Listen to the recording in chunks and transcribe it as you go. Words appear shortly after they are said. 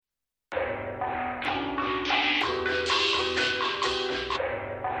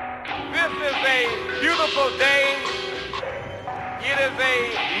beautiful day. It is a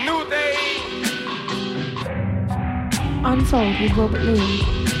new day. Unfold with Robert Louis.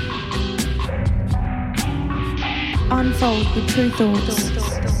 Unfold with True Thoughts.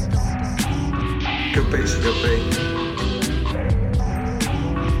 Good bass, good bass.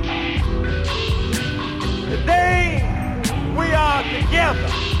 Today we are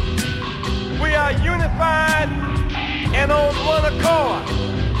together. We are unified and on one accord.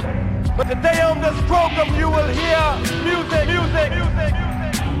 But today on this program you will hear music.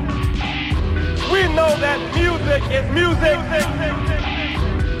 We know that music is music.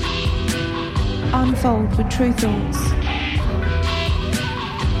 Unfold with True Thoughts.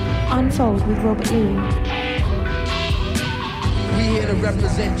 Unfold with Robert Louis. We here to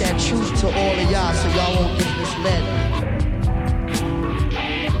represent that truth to all of y'all so y'all won't get misled.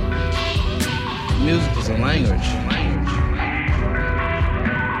 Music is a language.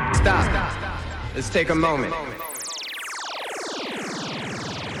 Stop. Let's take a moment.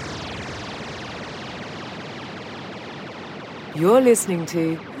 You're listening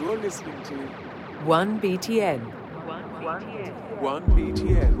to 1BTN.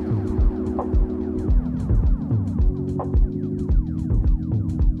 1BTN.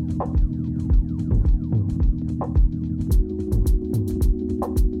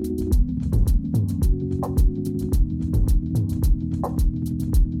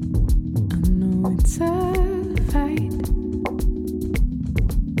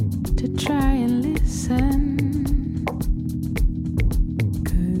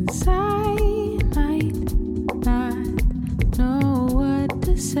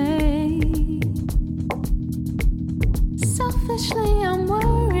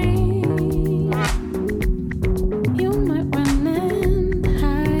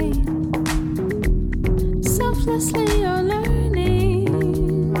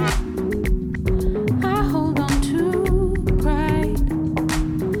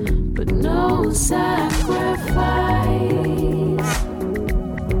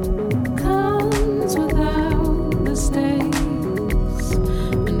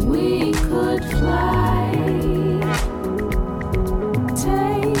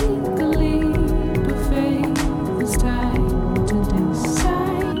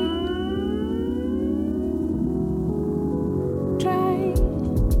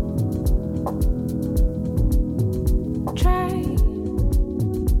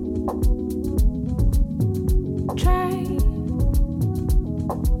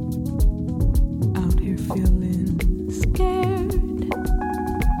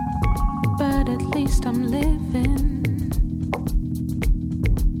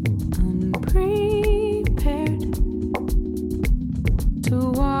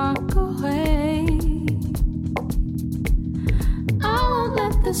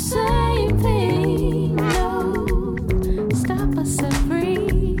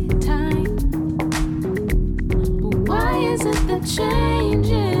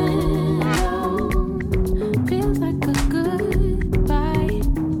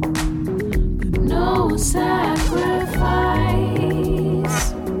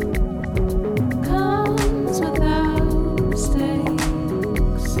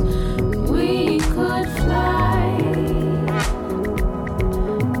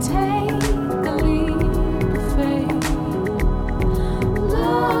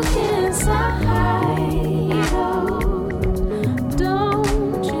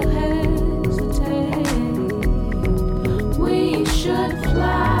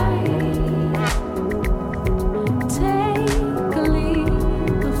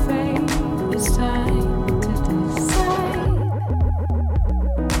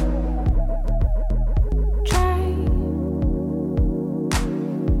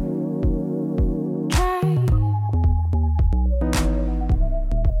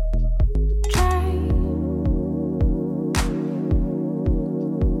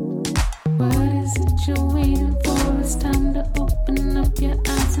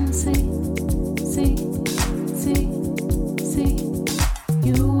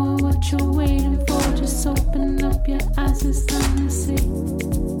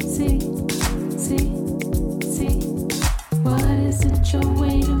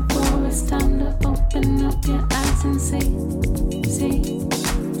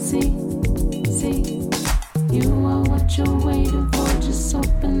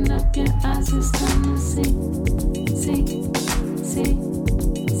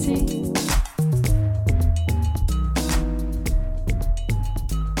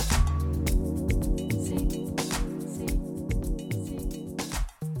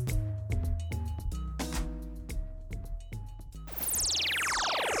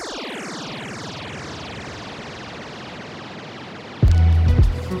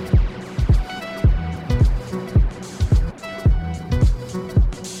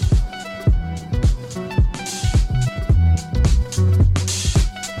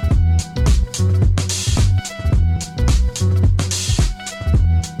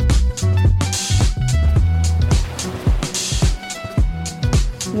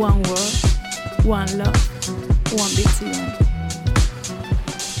 One world, one love, one big tune.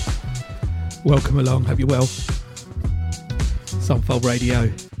 Welcome along, hope you're well. Unfold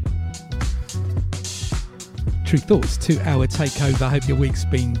Radio. Truth Thoughts, 2-hour takeover. Hope your week's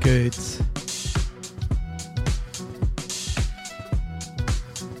been good.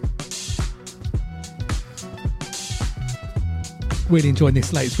 Really enjoying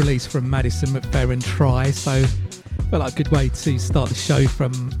this latest release from Madison McFerrin Try, so felt like a good way to start the show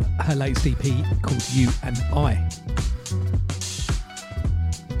from her latest EP called You and I.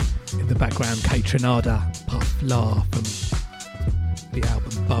 In the background, Kate Trinada, Puff La from the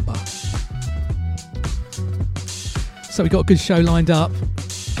album Bubba. So we got a good show lined up,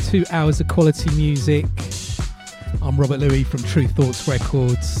 2 hours of quality music. I'm Robert Louis from Truth Thoughts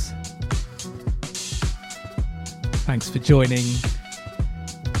Records. Thanks for joining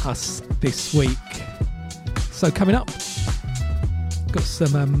us this week. So coming up, got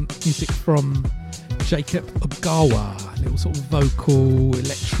some music from Jacob Ogawa, a little sort of vocal,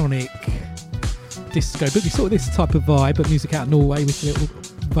 electronic, disco, but sort of this type of vibe, but music out of Norway with a little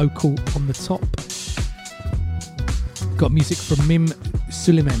vocal on the top. Got music from Mim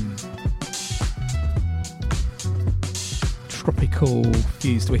Suleiman, tropical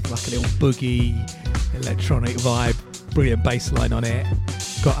fused with like a little boogie electronic vibe, brilliant bass line on it.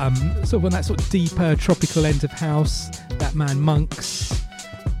 Got sort of on that sort of deeper tropical end of house, that man Monks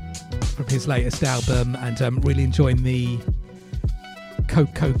from his latest album, and really enjoying the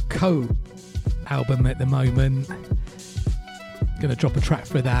Coco album at the moment. Gonna drop a track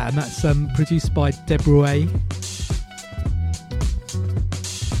for that, and that's produced by Debrouet.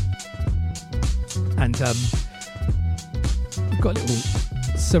 And we've got a little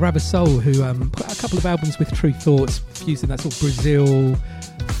Saraba Soul, who put out a couple of albums with True Thoughts, fusing that sort of Brazil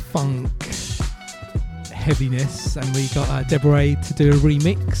funk heaviness, and we got Debrouet to do a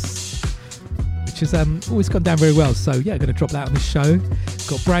remix, which has always gone down very well. So yeah, going to drop that on the show.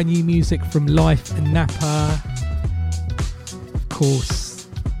 Got brand new music from Life and Napa, of course,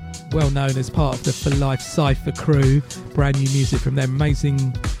 well known as part of the For Life Cypher crew. Brand new music from them,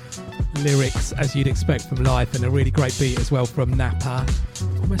 amazing lyrics as you'd expect from Life, and a really great beat as well from Napa.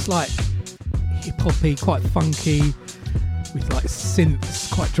 Almost like hip-hoppy, quite funky, with like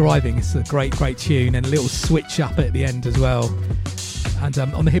synths, quite driving. It's a great tune, and a little switch up at the end as well. And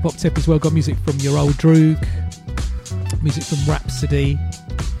on the hip-hop tip as well, got music from Your Old Droog, music from Rhapsody,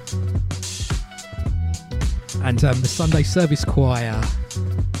 and the Sunday Service Choir,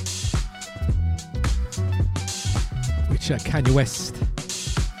 which Kanye West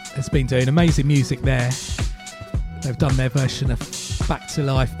has been doing amazing music there. They've done their version of Back to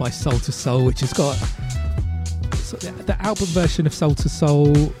Life by Soul to Soul, which has got the album version of Soul to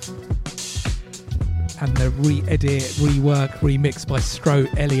Soul and the re-edit, rework, remix by Stro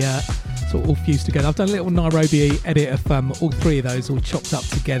Elliott, sort of all fused together. I've done a little Nairobi edit of all three of those all chopped up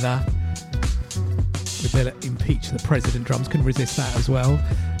together with the Impeach the President drums. Couldn't resist that as well.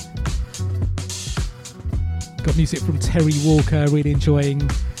 Got music from Terry Walker, really enjoying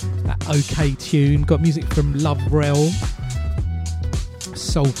that OK tune. Got music from Love Rel,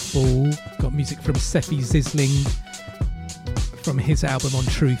 Soulful. Got music from Sephi Zisling from his album on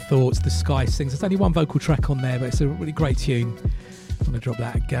True Thoughts, The Sky Sings. There's only one vocal track on there, but it's a really great tune. I'm going to drop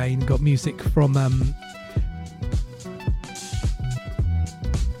that again. Got music from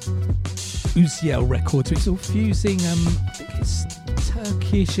Uziel Records, which is all fusing, I think it's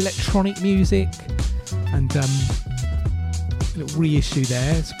Turkish electronic music, and a little reissue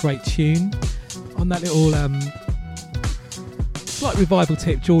there. It's a great tune. On that little slight revival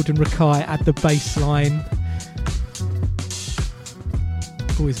tip, Jordan Rakai, add the bass line.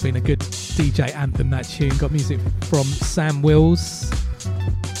 Always been a good DJ anthem, that tune. Got music from Sam Wills,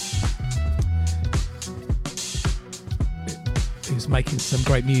 who's making some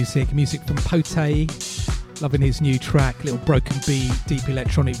great music. Music from Pote, loving his new track, little broken beat, deep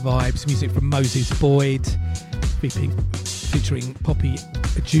electronic vibes. Music from Moses Boyd, featuring Poppy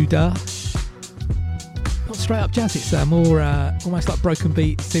Judah. Not straight up jazz, it's more almost like broken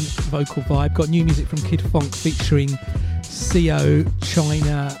beat synth vocal vibe. Got new music from Kid Funk featuring CO,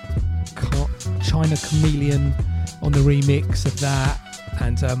 China Chameleon on the remix of that,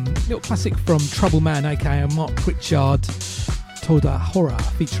 and little classic from Trouble Man, aka Mark Pritchard, Toda Horror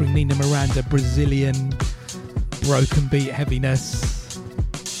featuring Nina Miranda, Brazilian broken beat heaviness.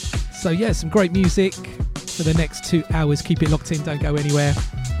 So yeah, some great music for the next 2 hours. Keep it locked in, don't go anywhere.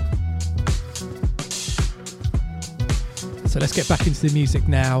 So let's get back into the music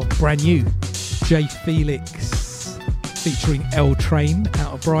now. Brand new, Jay Felix featuring L Train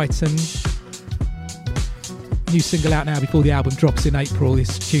out of Brighton. New single out now before the album drops in April.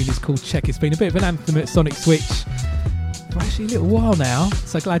 This tune is called Check. It's been a bit of an anthem at Sonic Switch for actually a little while now,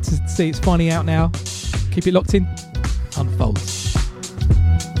 so glad to see it's finally out now. Keep it locked in. Unfolds.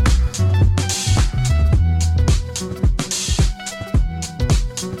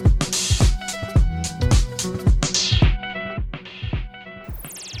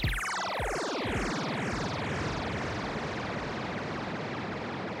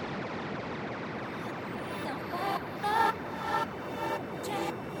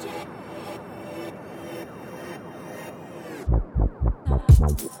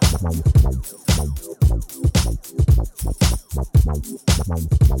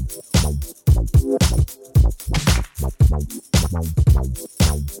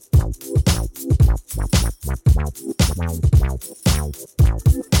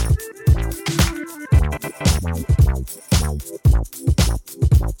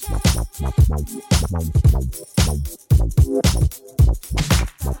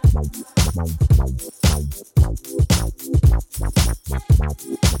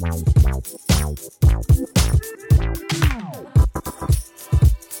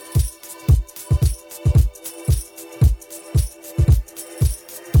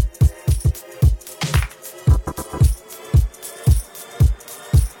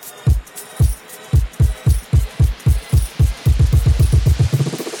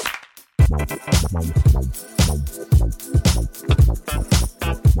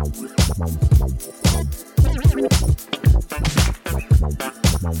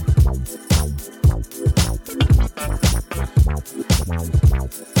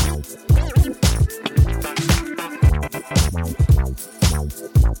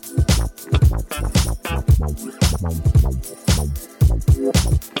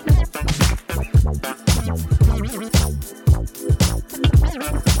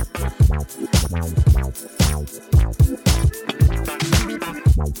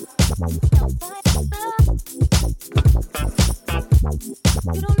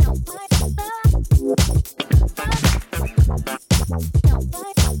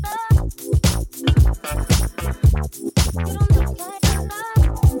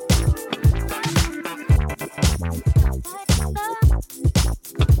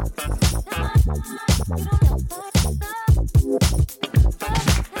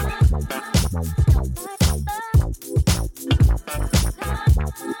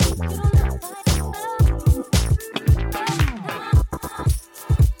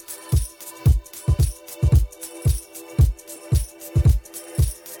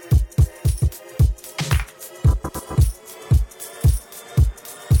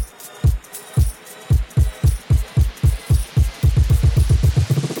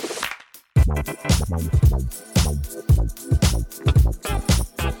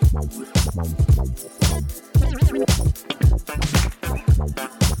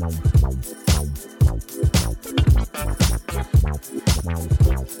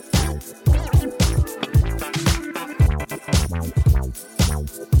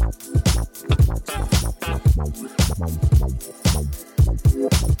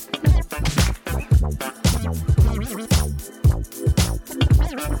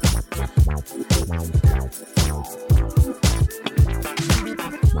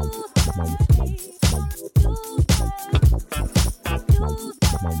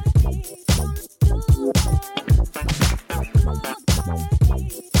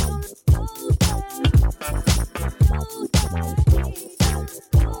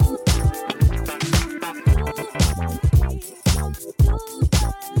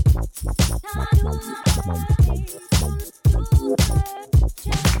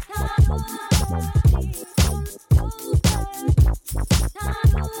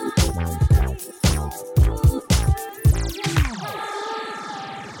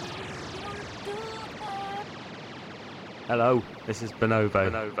 Hello, this is Bonobo.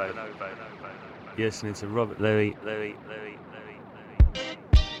 You're listening to Robert Louis.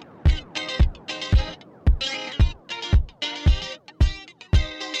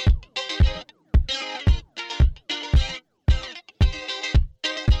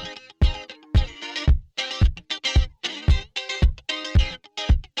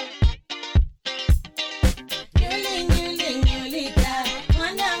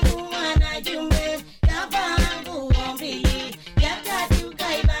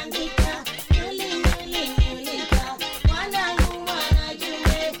 One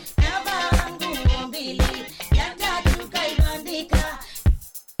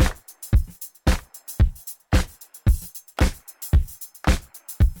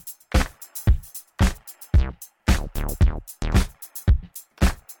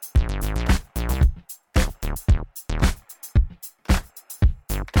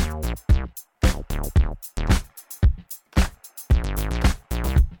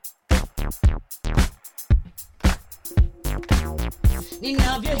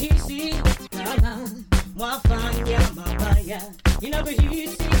Ninavyohisi kama mwafanya mabaya,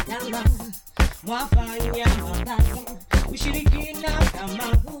 ninavyohisi kama mwafanya mabaya, ushirikina kama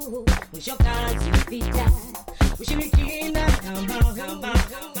huu, mwisho kazi vita, ushirikina kama huu.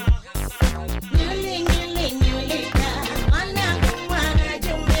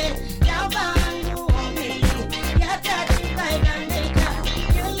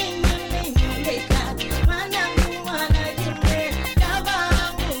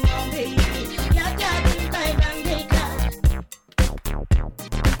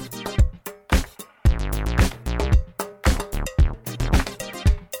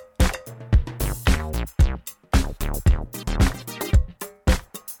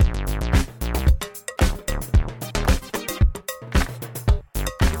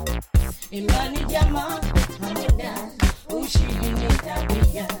 Imani jamaa hamuna, ushibini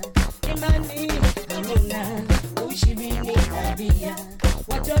tabia. Imani hamuna, ushibini tabia.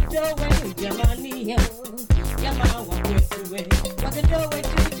 Watoto wetu jamani yo, jamaa wa kwetu we. Watoto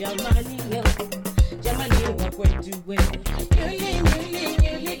wetu jamani yo, jamani wa kwetu we.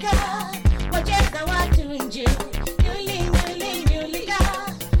 Nyulika, wacheza watu nje. Nyulika,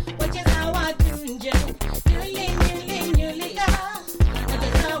 wacheza watu nje. Nyulika.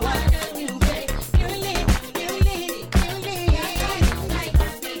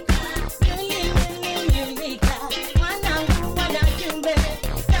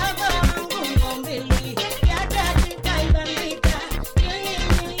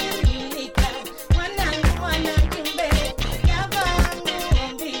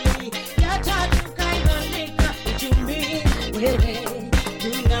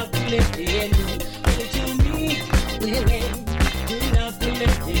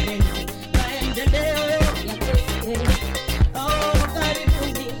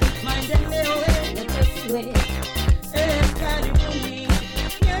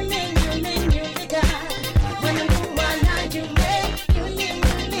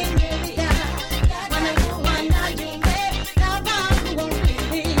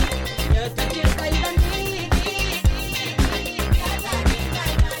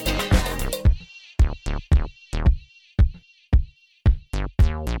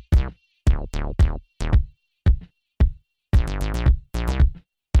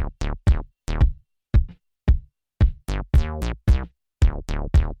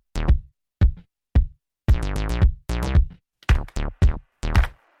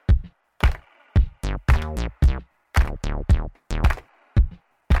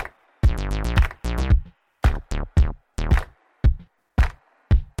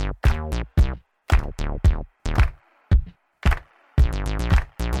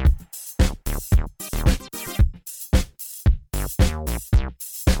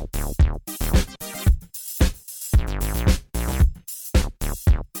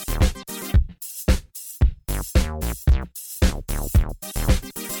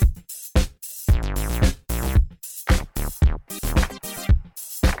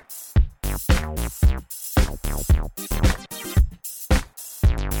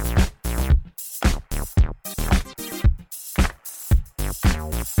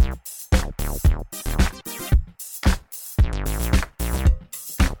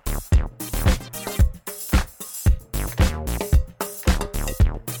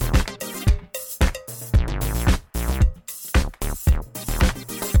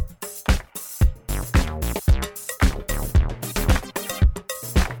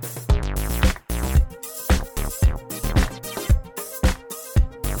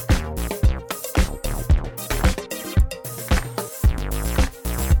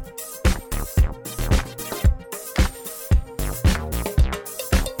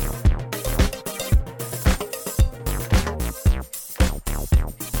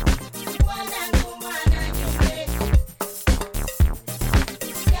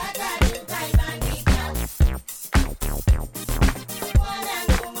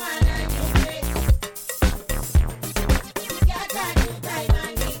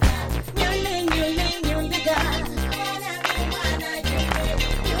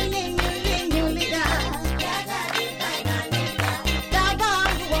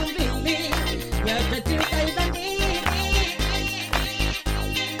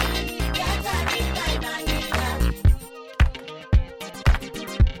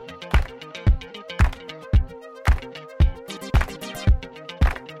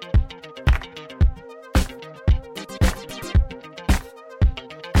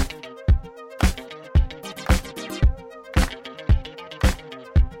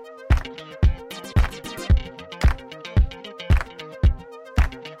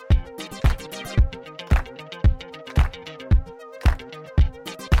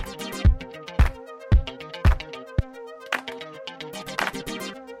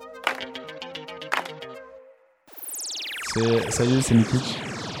 Salut, c'est Mitik,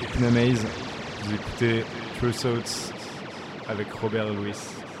 Hypno Maze. Vous écoutez True Thoughts avec Robert Louis.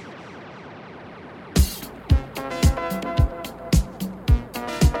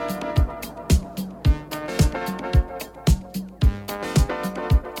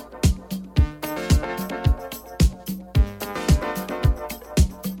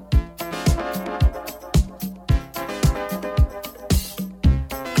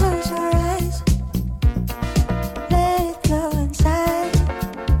 True Thoughts with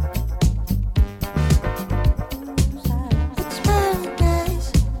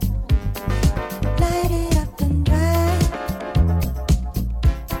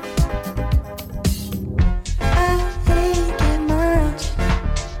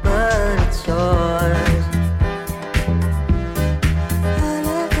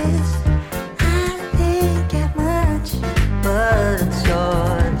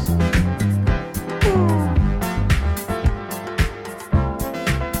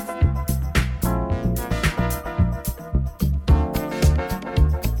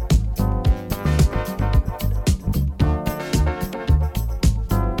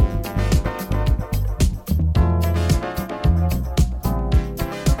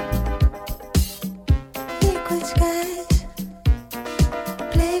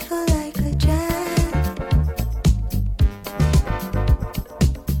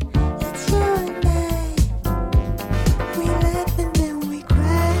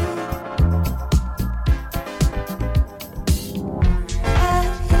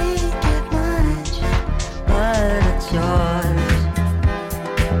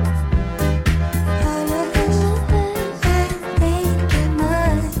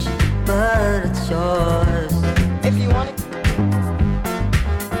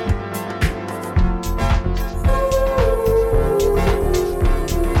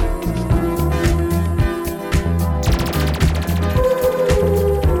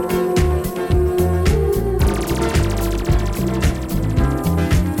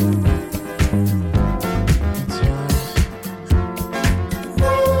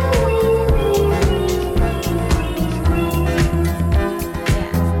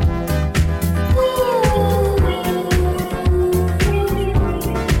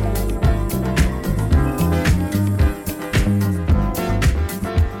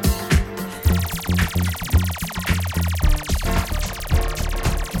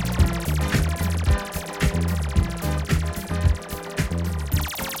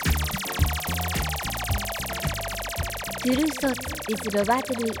ロバー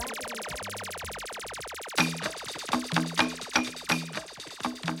ト・ルイ。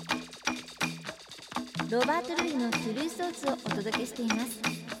ロバート・ルイのトゥルーソーツをお届けしていま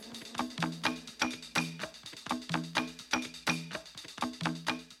す。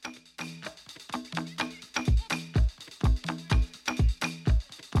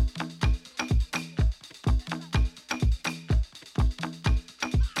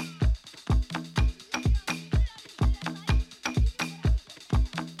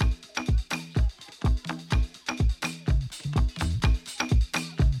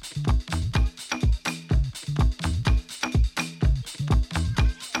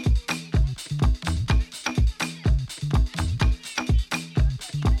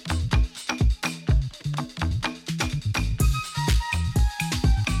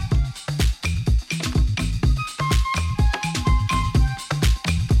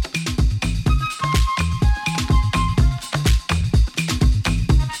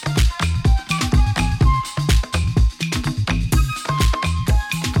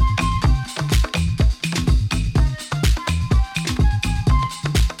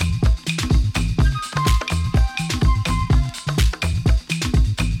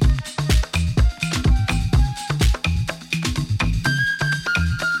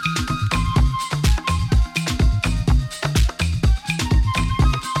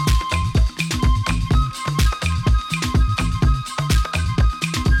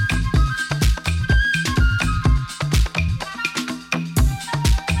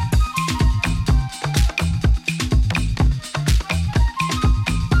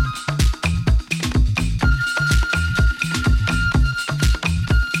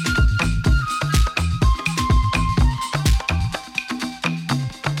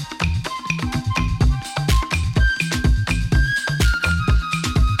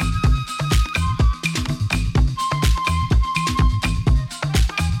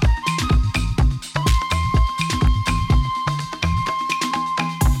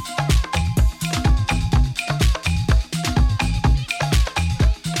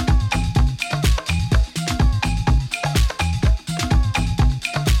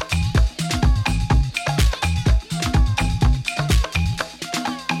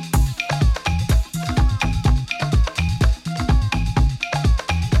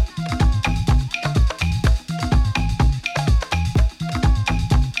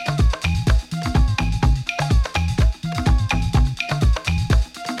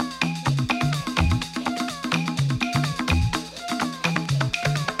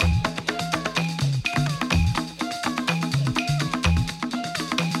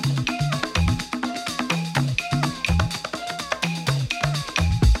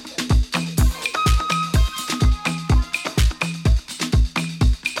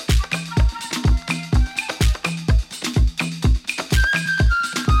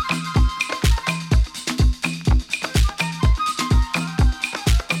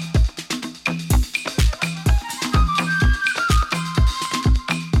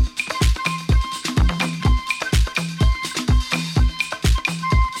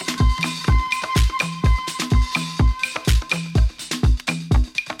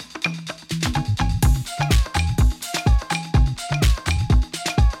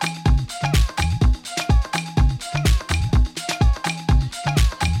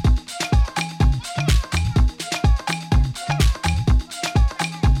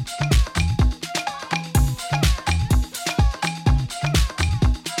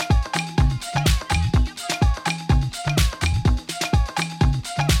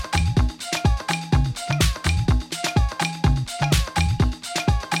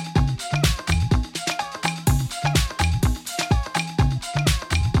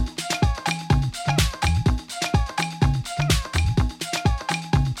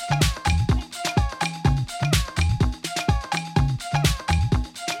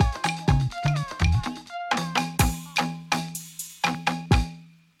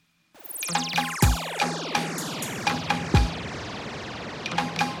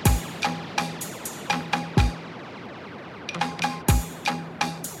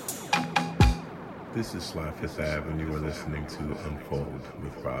This is Sly Fifth Ave, and you are listening to Unfold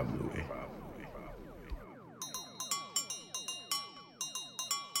with Rob Louie.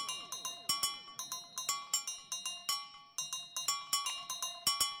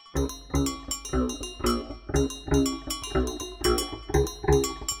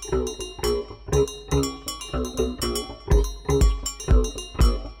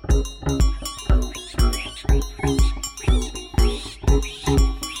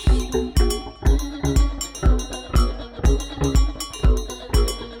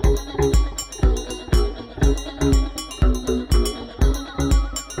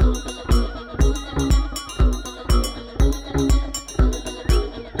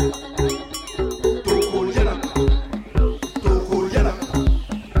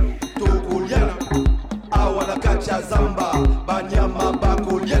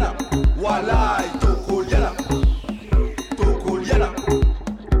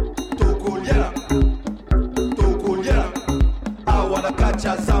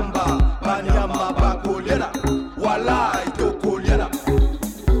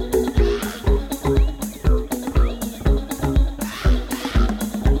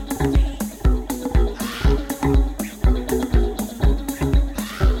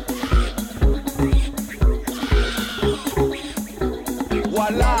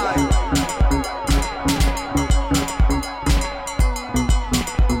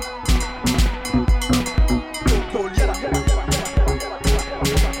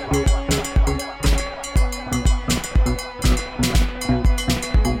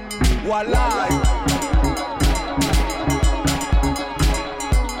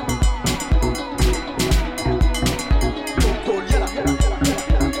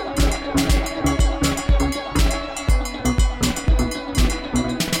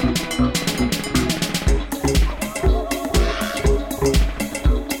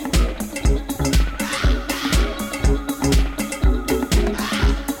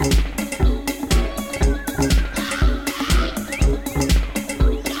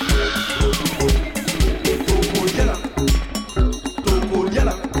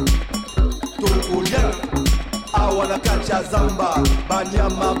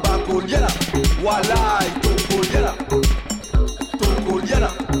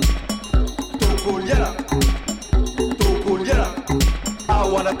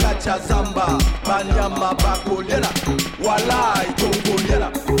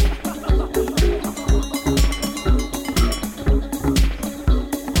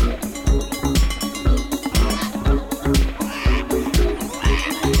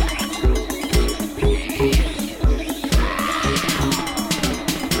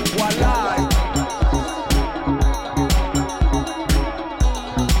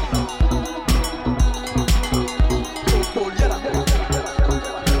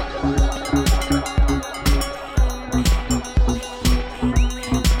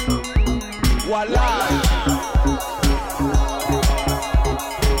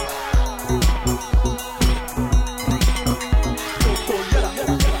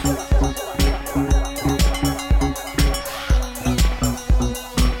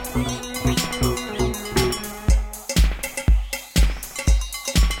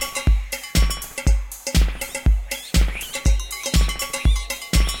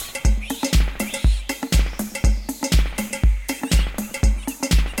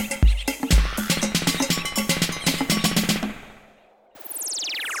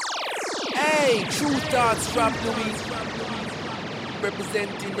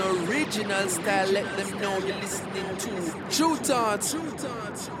 Representing original style, let them know you're listening to True Thoughts.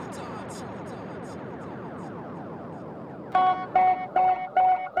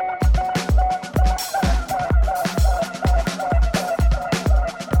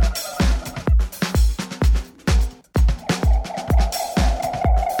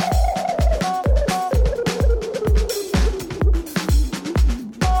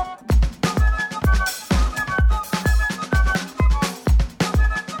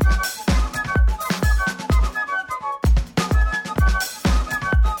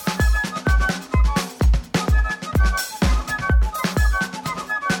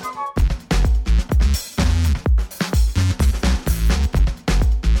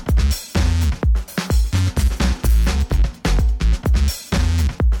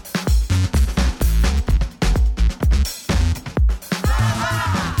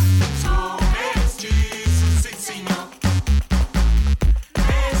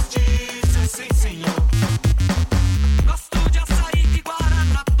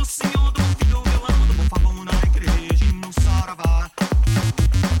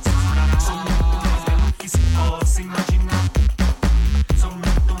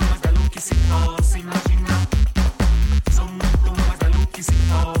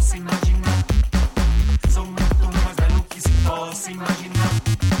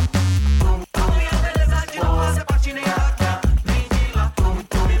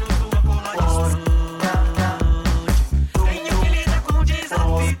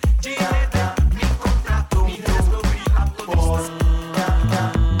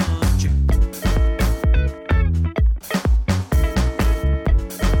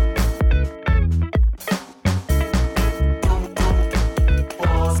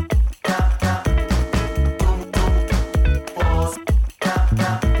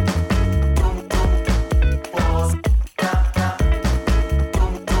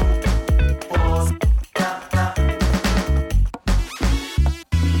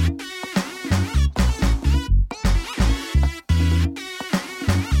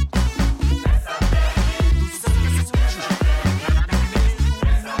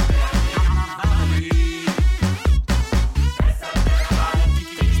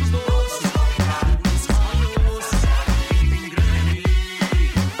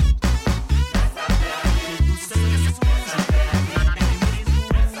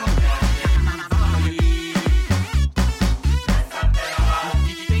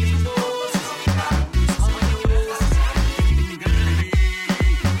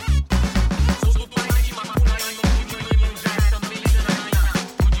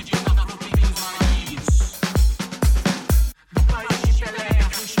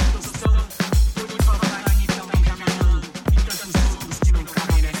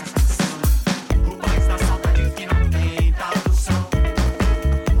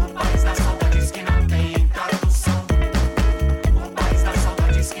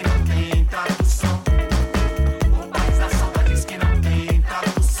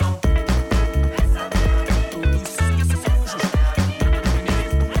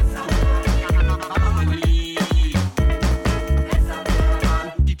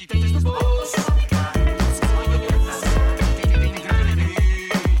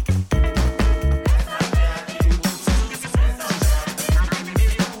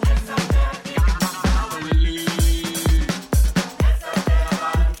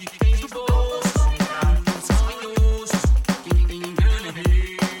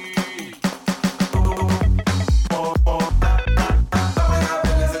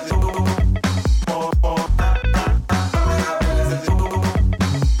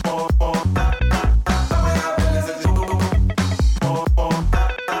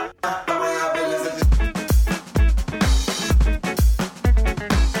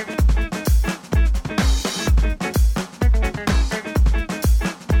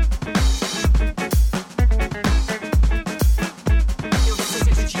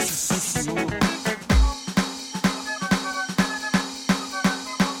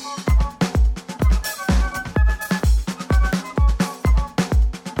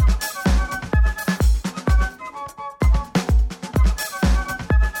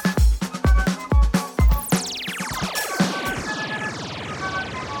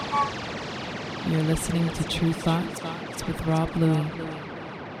 listening to True Thoughts with Rob Louie.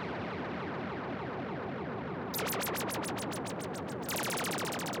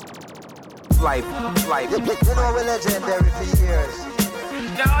 Life. You know we're legendary for years.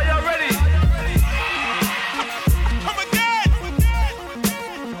 Now are y'all ready? Come again!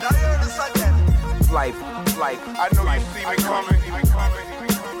 Now hear this again. Life. I know you see me coming.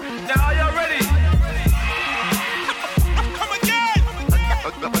 Now are y'all ready? Come again!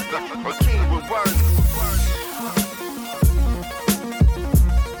 A king with words.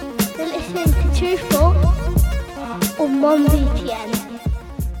 You're listening to True Thoughts on One VPN.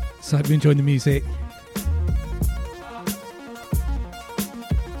 So I hope you enjoyed the music.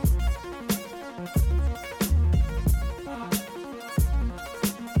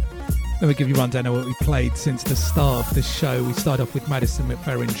 Let me give you a rundown of what we played since the start of the show. We started off with Madison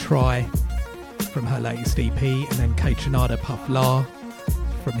McFerrin Try from her latest EP, and then Kate Trinada Puff La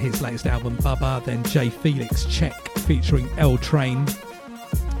from his latest album Bubba, then Jay Felix Check featuring L Train.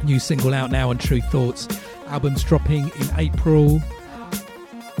 New single out now on True Thoughts. Album's dropping in April.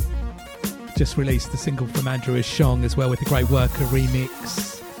 Just released the single from Andrew Ashong as well with the Great Worker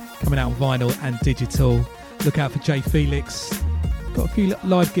remix coming out on vinyl and digital. Look out for Jay Felix. Got a few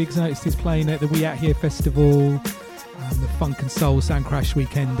live gigs. I noticed he's playing at the We Out Here Festival, the Funk and Soul Sound Crash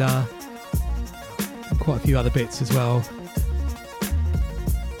Weekender, and quite a few other bits as well.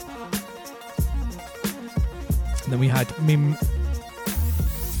 And then we had Mim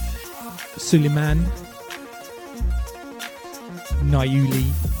Suleiman Nayuli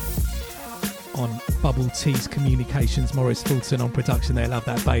on Bubble Tea's Communications, Maurice Fulton on production. They love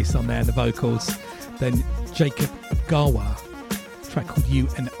that bass on there and the vocals. Then Jacob Gawa, track called You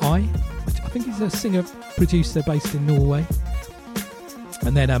and I think he's a singer producer based in Norway.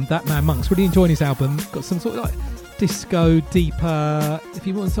 And then That Man Monk's really enjoying his album. Got some sort of like disco, deeper, if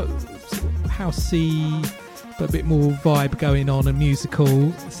you want sort of housey but a bit more vibe going on and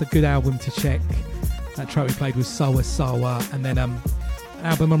musical. It's a good album to check. That track we played was Sawa Sawa. And then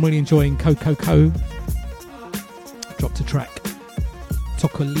album I'm really enjoying, Coco Co. Dropped a track,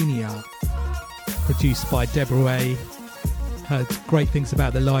 Tokolinia, produced by Deborah A. Heard great things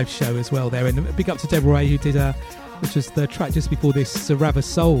about the live show as well there. And big up to Deborah A, who did which was the track just before this, Sarava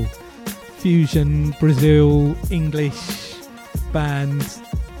Soul. Fusion, Brazil, English band.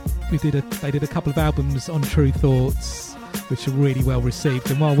 They did a couple of albums on True Thoughts, which are really well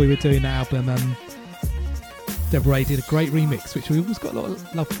received. And while we were doing that album, Deborah A did a great remix, which we always got a lot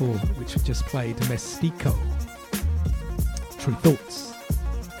of love for, which we just played, Mestico. True Thoughts.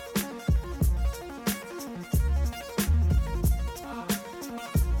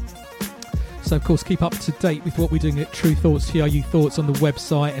 So, of course, keep up to date with what we're doing at True Thoughts, TRU Thoughts on the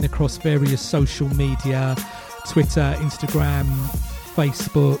website and across various social media, Twitter, Instagram,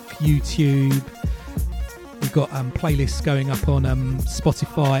 Facebook, YouTube. We've got playlists going up on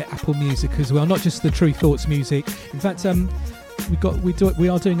Spotify, Apple Music as well. Not just the True Thoughts music. In fact, we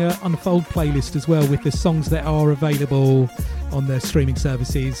are doing an Unfold playlist as well with the songs that are available on the streaming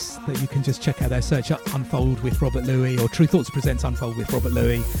services that you can just check out there. Search up Unfold with Robert Louie or True Thoughts Presents Unfold with Robert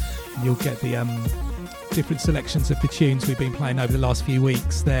Louie, and you'll get the different selections of the tunes we've been playing over the last few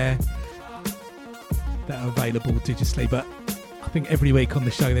weeks there that are available digitally. But I think every week on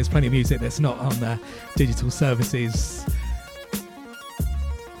the show there's plenty of music that's not on the digital services.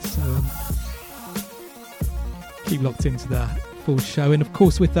 So keep locked into the full show. And of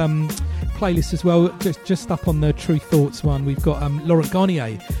course with playlists as well, just up on the True Thoughts one, we've got Laurent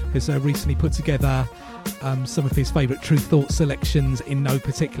Garnier has recently put together some of his favourite True Thoughts selections in no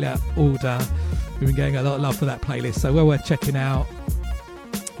particular order. We've been getting a lot of love for that playlist, so well worth checking out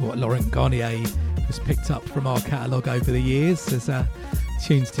what Laurent Garnier has picked up from our catalogue over the years as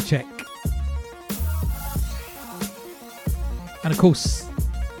tunes to check. And of course,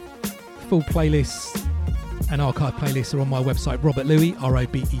 full playlists and archive playlists are on my website, Robert Louie,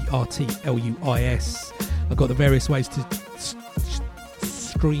 ROBERTLUIS. I've got the various ways to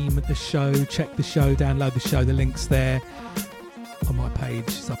stream the show, check the show, download the show. The link's there on my page.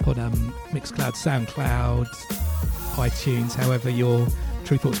 It's up on Mixcloud, SoundCloud, iTunes, however your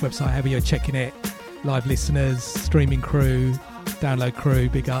True Thoughts website, however you're checking it. Live listeners, streaming crew, download crew,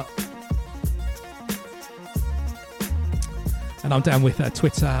 big up. And I'm down with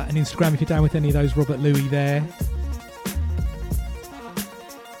Twitter and Instagram if you're down with any of those, Robert Louie there.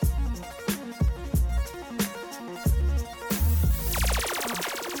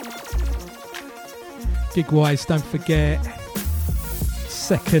 Gig-wise, don't forget,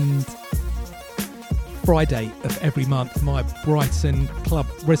 second Friday of every month, my Brighton club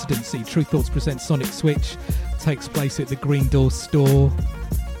residency, True Thoughts Presents Sonic Switch, takes place at the Green Door store.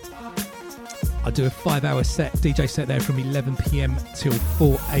 I do a 5-hour set, DJ set there from 11 p.m. till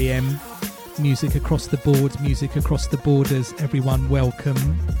 4 a.m. Music across the board, music across the borders. Everyone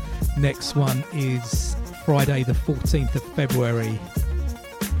welcome. Next one is Friday the 14th of February.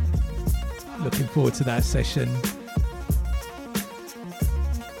 Looking forward to that session.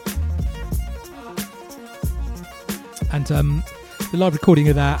 And the live recording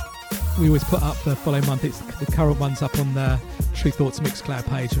of that we always put up the following month. It's the current one's up on the True Thoughts Mixcloud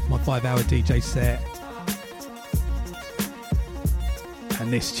page of my 5-hour DJ set.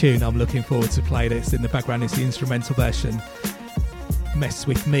 And this tune I'm looking forward to play this in the background is the instrumental version. Mess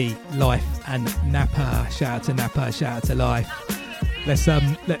With Me, Life and Napa. Shout out to Napa, shout out to Life. Let's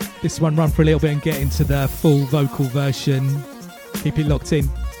let this one run for a little bit and get into the full vocal version. Keep it locked in.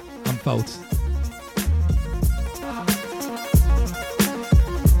 Unfold.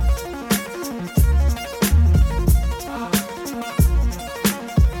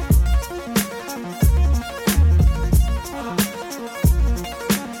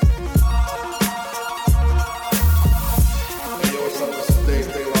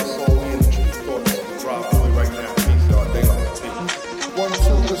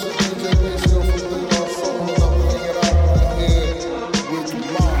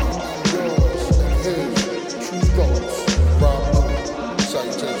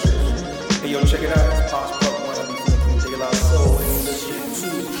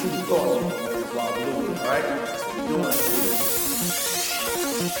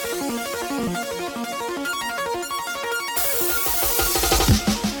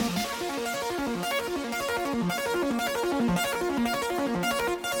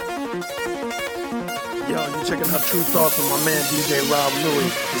 DJ Rob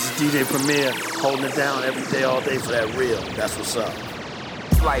Louie. This is DJ Premier, holding it down every day, all day for that real. That's what's up.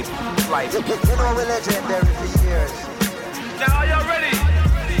 Life. You know we're legendary for years. Now are y'all ready?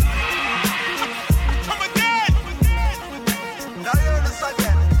 Come again! Now hear this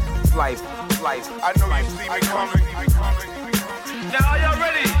again. Life. I know you see me coming. Now are y'all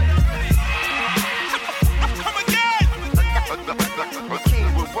ready? Come again! King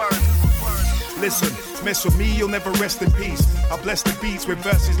with words. Listen, mess with me, you'll never rest in peace. I bless the beats with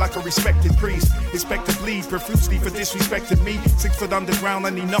verses like a respected priest. Expect to bleed profusely for disrespecting me. 6 foot underground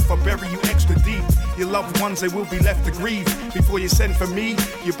and enough, I'll bury you extra deep. Your loved ones, they will be left to grieve. Before you send for me,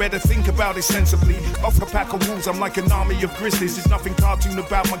 you better think about it sensibly. Off a pack of wolves, I'm like an army of grizzlies. There's nothing cartoon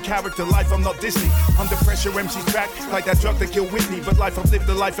about my character, life, I'm not Disney. Under pressure, MC's back, like that drug that killed Whitney. But life, I've lived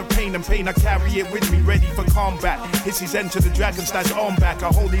a life of pain, and pain, I carry it with me, ready for combat. Hissies enter the dragon stash on back.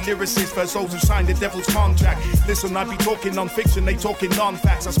 A holy lyricist for those who signed the devil's contract. Listen, I be talking non-fiction, they talking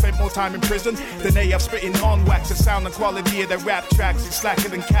non-facts. I spent more time in prison than they have spitting on wax. The sound and quality of their rap tracks is slacker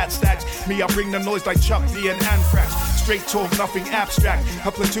than cat stacks. Me, I bring the noise like Chuck D and Anthrax. Straight talk, nothing abstract.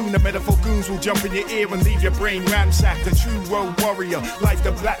 A platoon of metaphor goons will jump in your ear and leave your brain ransacked. A true road warrior, life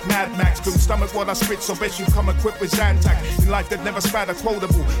the black Mad Max. Couldn't stomach what I spit, so bet you come equipped with Zantac. In life that never spat a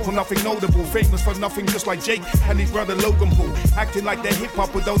quotable, or nothing notable. Famous for nothing, just like Jake and his brother Logan Paul. Acting like they're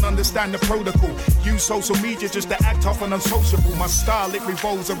hip-hop but don't understand the protocol. Use social media just to act tough and unsociable. My style, it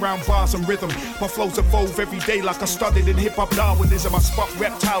revolves around bars and rhythm. My flows evolve every day like I studied in hip-hop Darwinism. I spot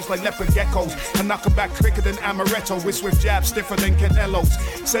reptiles like leopard geckos and knock them back quicker than amaretto. With swift jabs stiffer than Canelo's.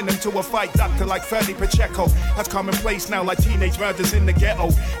 Send them to a fight doctor like Ferdy Pacheco. That's commonplace now like teenage murders in the ghetto.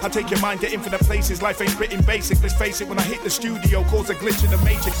 I take your mind to infinite places. Life ain't written basic. Let's face it, when I hit the studio, cause a glitch in the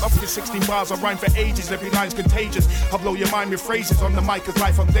matrix. Up to 16 bars, I rhyme for ages. Every line's contagious. I blow your mind with phrases on the mic, cause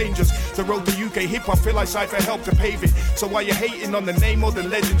life I'm dangerous. The road to UK hip-hop, feel like Cypher helped to pave it. So while you're hating on the name or the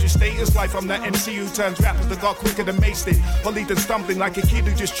legend, your status, life I'm that MC who turns rappers that got quicker than Masted. Or lead them stumbling like a kid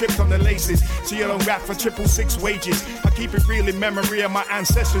who just tripped on the laces. So you don't rap for 666 wages. I keep it real in memory of my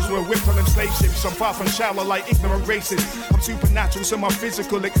ancestors who were whipped on them slave ships. I'm far from shallow like ignorant races. I'm supernatural, so my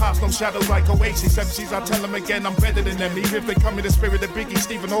physical, it casts no shadows like Oasis. MCs, I tell them again, I'm better than them. Even if they come in the spirit of Biggie,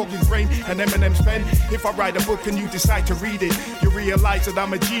 Stephen Hawking's brain, and Eminem's pen. If I write a book and you decide to read it, you realize that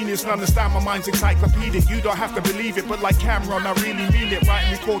I'm a genius and understand my mind's encyclopedic. You don't have to believe it, but like Cameron, I really mean it. Write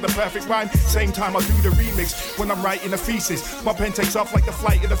and record the perfect rhyme, same time I do the remix. When I'm writing a thesis, my pen takes off like the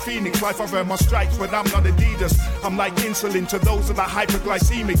flight of the phoenix. Life I've earned my stripes, but I'm not Adidas. I'm like insulin to those that are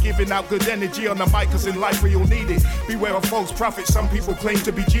hyperglycemic, giving out good energy on the mic, cause in life we all need it. Beware of false prophets, some people claim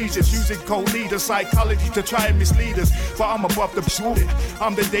to be Jesus, using cold leader psychology to try and mislead us. But I'm above the shooting.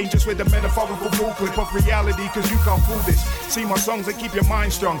 I'm the dangerous with the metaphorical bullclip of reality, cause you can't fool this. See my songs that keep your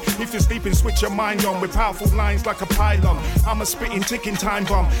mind strong. If you're sleeping, switch your mind on with powerful lines like a pylon. I'm a spitting, ticking time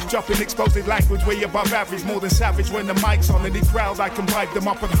bomb, dropping explosive language way above average, more than savage when the mic's on. In the crowd I can vibe them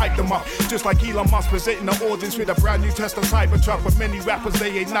up and hype them up, just like like Elon Musk presenting the audience with a brand new Tesla Cybertruck. But many rappers,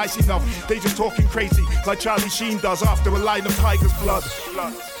 they ain't nice enough. They just talking crazy like Charlie Sheen does after a line of Tiger's blood.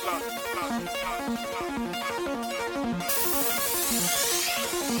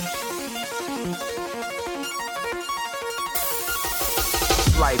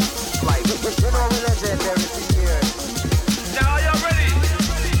 Life, you know we're legendary for years. Now y'all ready?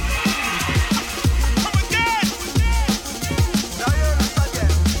 Come again! Now hear this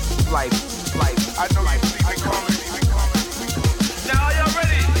again. Life, I know you see me calling. Now y'all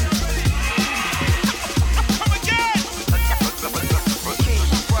ready? Come again!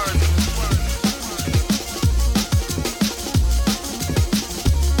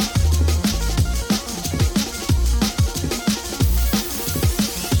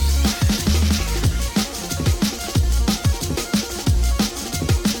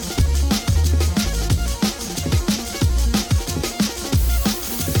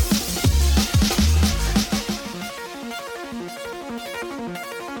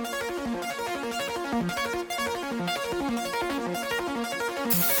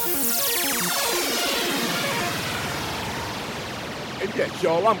 And yes,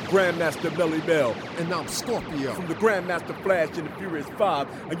 y'all, I'm Grandmaster Melly Mel. And I'm Scorpio. From the Grandmaster Flash and the Furious 5.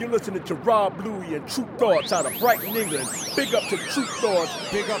 And you're listening to Rob Louie and True Thoughts out of Brighton, England. Big up to True Thoughts.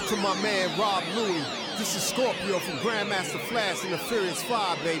 Big up to my man, Rob Louie. This is Scorpio from Grandmaster Flash and the Furious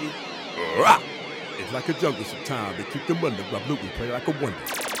 5, baby. It's like a jungle sometimes. They keep them under. Rob Louie play like a wonder.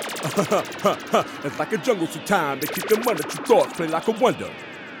 It's like a jungle sometimes. They keep them under. True Thoughts play like a wonder.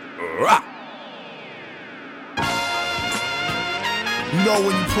 You know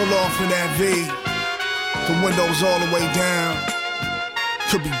when you pull off in that V, the windows all the way down,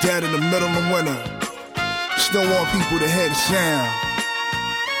 could be dead in the middle of winter, still want people to hear the sound.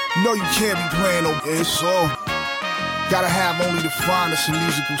 You know you can't be playing no ish, so gotta have only the finest in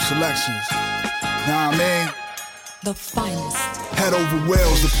musical selections. Know what I mean? The finest. Head over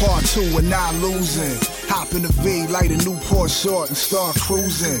wheels, the part 2 and not losing. Hop in the V, light a Newport short and start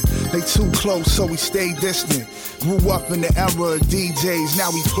cruising. They too close, so we stay distant. Grew up in the era of DJs,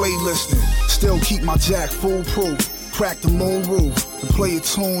 now we play listening. Still keep my jack foolproof. Crack the moon roof and play a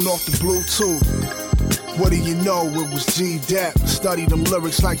tune off the Bluetooth. What do you know? It was G-Dep. Study them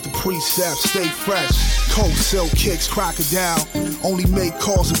lyrics like the precepts. Stay fresh. Coat, silk kicks, crocodile. Only make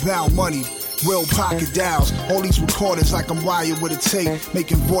calls about money. Real pocket dials, all these recordings like I'm wired with a tape.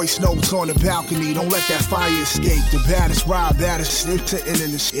 Making voice notes on the balcony, don't let that fire escape. The baddest ride, baddest sitting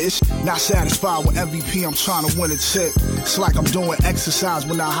in this ish. Not satisfied with MVP, I'm trying to win a tip. It's like I'm doing exercise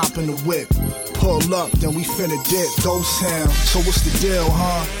when I hop in the whip. Pull up, then we finna dip, ghost town. So what's the deal,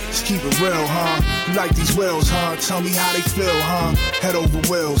 huh? Let's keep it real, huh? You like these wheels, huh? Tell me how they feel, huh? Head over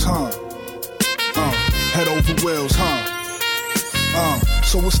wheels, huh? Head over wheels, huh?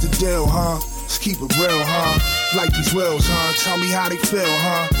 So what's the deal, huh? Let's keep it real, huh? Like these wheels, huh? Tell me how they feel,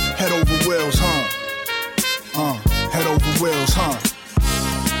 huh? Head over wheels, huh? Head over wheels, huh?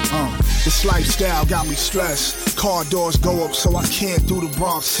 This lifestyle got me stressed. Car doors go up so I can't do the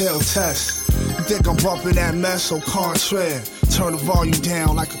Bronx Hill test. You think I'm bumping that mess, au contraire. Turn the volume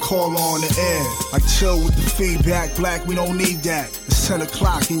down like a caller on the air. Like chill with the feedback, black, we don't need that. It's 10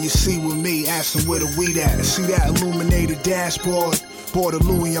 o'clock and you see with me, asking where the weed at. See that illuminated dashboard? Bought a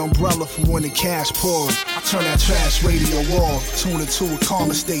Louis umbrella for when the cash poured. I turn that trash radio off, tune it to a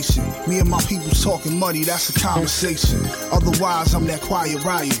calmer station. Me and my people talking money, that's a conversation. Otherwise, I'm that quiet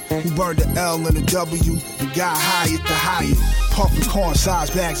riot who burned the L and the W and got high at the Hyatt. Puffin' corn, size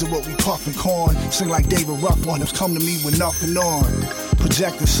bags of what we puffin' corn. Sing like David Ruff on them, come to me with nothing on.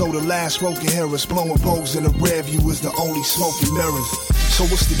 Projecting so the last row can hear us. Blowing bows in the rear view is the only smoking mirrors. So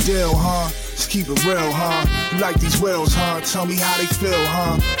what's the deal, huh? Let's keep it real, huh? You like these wheels, huh? Tell me how they feel,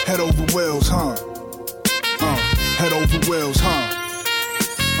 huh? Head over wheels, huh? Head over wheels, huh?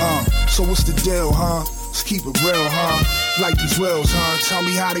 So what's the deal, huh? Let's keep it real, huh? Like these wheels, huh? Tell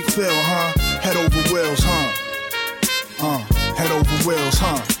me how they feel, huh? Head over wheels, huh? Head over wheels,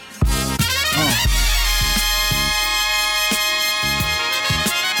 huh?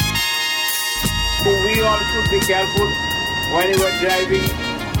 So we all should be careful when we're driving,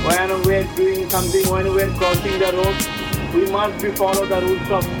 when we're doing something, when we're crossing the road. We must be follow the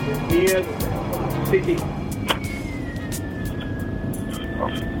rules of near city.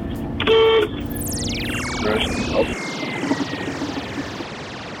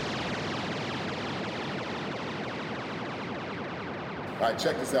 All right,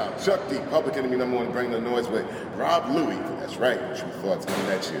 check this out. Chuck D, Public Enemy #1, bring the noise with Rob Louie. That's right, True Thoughts coming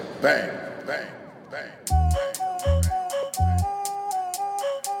at you. Bang, bang, bang.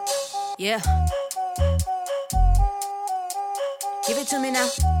 Yeah. Give it to me now.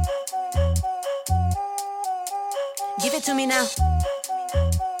 Give it to me now.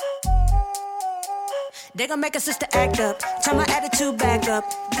 They gon' make a sister act up. Turn my attitude back up.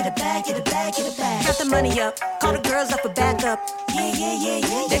 Get it back, get it back, get it back. Count the money up. Call the girls up for backup. Yeah, yeah, yeah,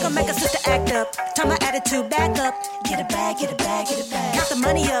 yeah. They gon' make a sister act up. Turn my attitude back up. Get it back, get it back, get it back. Count the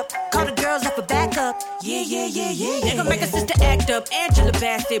money up. Call the girls up for backup. Yeah, yeah, yeah, yeah. They gon' make a sister act up. Angela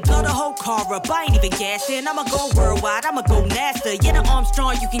Bassett, blow the whole car up. I ain't even gassing. I'ma go worldwide. I'ma go NASA. Yeah, the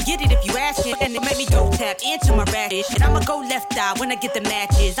Armstrong, you can get it if you ask it. And it made me go tap into my radish. And I'ma go left eye when I get the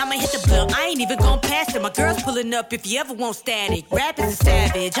matches. I'ma hit the blunt. I ain't even gon' pass it. My girl's pulling up if you ever want static. Rap is a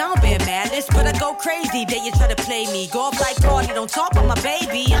savage. I don't bear malice, but I go crazy. They you try to play me. Go up like Cardi, don't talk about my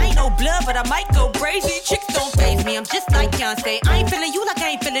baby. I ain't no blood, but I might go crazy. Chicks don't faze me. I'm just like Beyonce. I ain't feeling you like I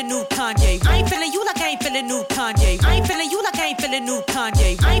ain't feeling new Kanye. I ain't feeling you like I ain't feeling new Kanye. I ain't feeling you like I ain't feeling new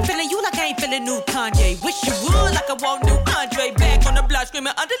Kanye. I ain't feeling you like I ain't feeling new Kanye. Wish you would like I want new Andre. Back on the block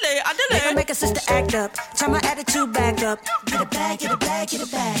screaming underlay, underlay. They gon' make a sister act up. Turn my attitude back up. Get it back, get it back, get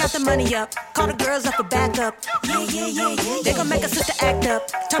it back. Count the money up. Call the girls up for backup. Yeah, yeah, yeah, yeah. They gon' make a sister act up.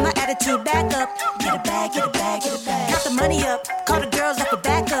 Turn my attitude back up. Get it back, get it back, get it back. Count the money up. Call the girls up for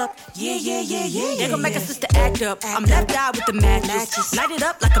backup. Yeah, yeah, yeah, yeah. They gon' make a sister act up. I'm left eye with the matches. Light it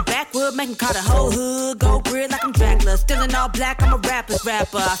up like a backwood, make 'em call the whole hood. Go grid like I'm Dracula. Still in all black, I'm a rapper's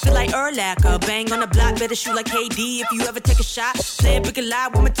rapper. I feel like Urlacher. Bang on the block, better shoot like KD if you ever take a shot. Play a big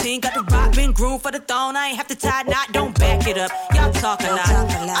alive with my team. Got the rock, been groomed for the throne. I ain't have to tie knot, don't back it up. Y'all talk a lot.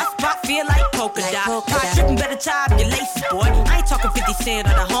 I spot feel like polka dot. Pop trippin', better tie up your laces, boy. I ain't talking 50 Cent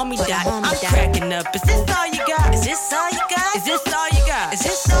or the homie dot. I'm cracking up. Is this all you got? Is this all you got? Is this all you got? Is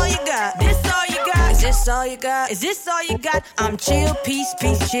this all you got? This all you got? Is this all you got? Is this all you got? I'm chill, peace,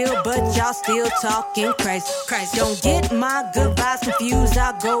 chill, but y'all still talking crazy. Don't get my good vibes confused.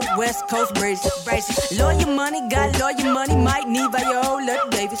 I'll go West Coast brazy. Lawyer money, got lawyer money. Might need Viola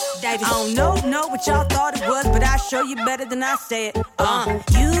Davis. I don't know what y'all thought it was, but I'll show you better than I say it.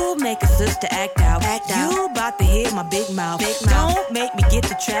 You make a sister act out. You bout to hear my big mouth. Don't make me get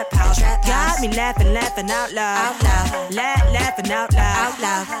the trap house. Got me laughing out loud. Laughing out loud.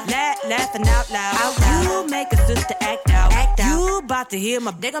 Laughing out loud. You make a sister act out. You bout to hear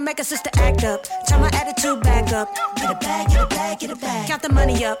my. They gon' make a sister act up. Turn my attitude back up. Get it back, get it back, get it back. Count the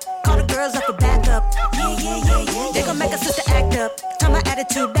money up. Call the girls up for backup. Yeah, yeah, yeah, yeah. They gon' make a sister act up. Turn my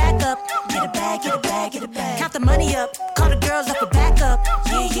attitude back up. Get it back, get it back, get it back. Count the money up. Call the girls up for backup.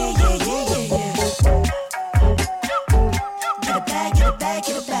 Yeah, yeah, yeah, yeah, yeah, yeah. Get it back, get it back,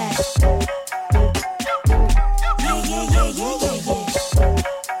 get it back. Yeah, yeah, yeah, yeah, yeah, yeah.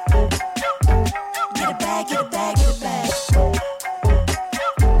 Get it back, get it back, get it back.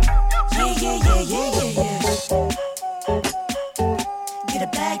 Yeah, yeah, yeah, yeah, yeah, yeah. Get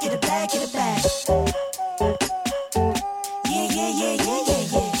it back, get it back, get it back. Yeah, yeah, yeah, yeah, yeah,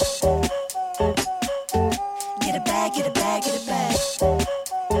 yeah. Get it back, get it back, get it back.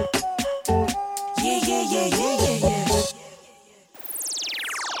 Yeah, yeah, yeah, yeah, yeah, yeah.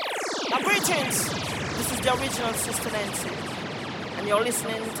 Now greetings. This is the original Sister Nancy, and you're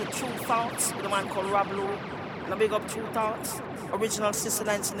listening to True Thoughts with a man called Rob Lou. And I big up True Thoughts. Original Sister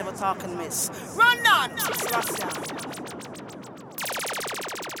Nancy, never talk and miss. Run on! Sebastian.